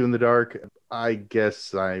pardon Two in the Dark. I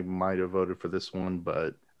guess I might have voted for this one,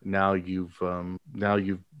 but now you've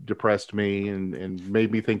depressed me and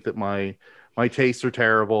made me think that my tastes are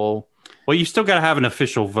terrible. Well, you still got to have an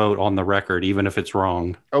official vote on the record, even if it's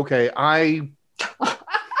wrong. Okay,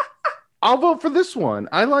 I'll vote for this one.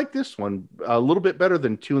 I like this one a little bit better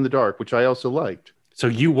than Two in the Dark, which I also liked. So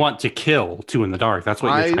you want to kill Two in the Dark. That's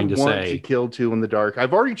what you're trying to say. I want to kill Two in the Dark.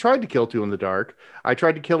 I've already tried to kill Two in the Dark. I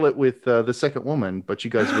tried to kill it with the second woman, but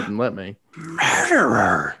you guys wouldn't let me.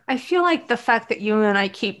 Murderer! I feel like the fact that you and I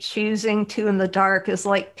keep choosing Two in the Dark is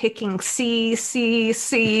like picking C,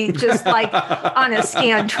 just like on a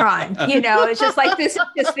Scantron. You know, it's just like, this is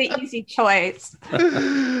just the easy choice.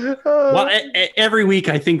 Well, every week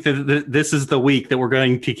I think that this is the week that we're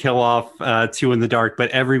going to kill off Two in the Dark, but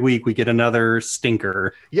every week we get another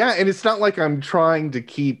stinker. Yeah, and it's not like I'm trying to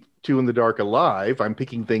keep Two in the Dark alive. I'm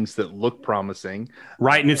picking things that look promising.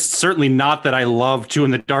 Right, and it's certainly not that I love Two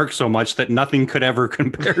in the Dark so much that nothing could ever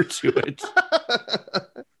compare to it.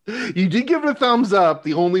 You did give it a thumbs up,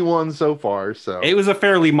 the only one so far. So it was a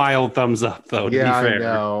fairly mild thumbs up, though. To be fair.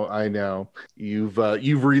 I know. You've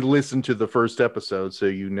re-listened to the first episode, so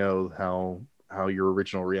you know how your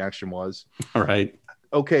original reaction was. All right.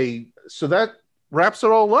 Okay, so that wraps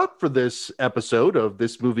it all up for this episode of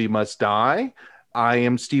This Movie Must Die. I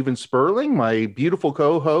am Steven Sperling. My beautiful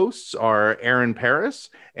co-hosts are Aaron Paris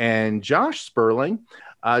and Josh Sperling.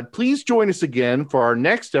 Please join us again for our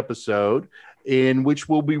next episode, in which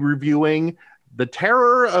we'll be reviewing The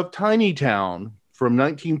Terror of Tiny Town from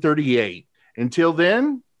 1938. Until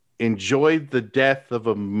then, enjoy the death of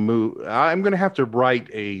a movie. I'm going to have to write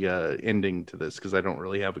a ending to this because I don't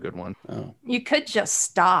really have a good one. Oh. You could just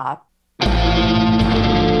stop.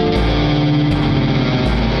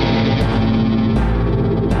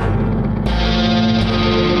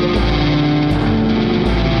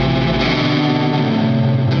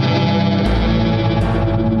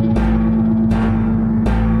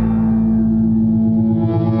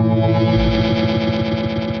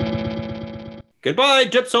 Goodbye,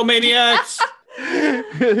 Dipsomaniacs!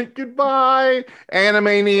 Goodbye,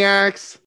 Animaniacs!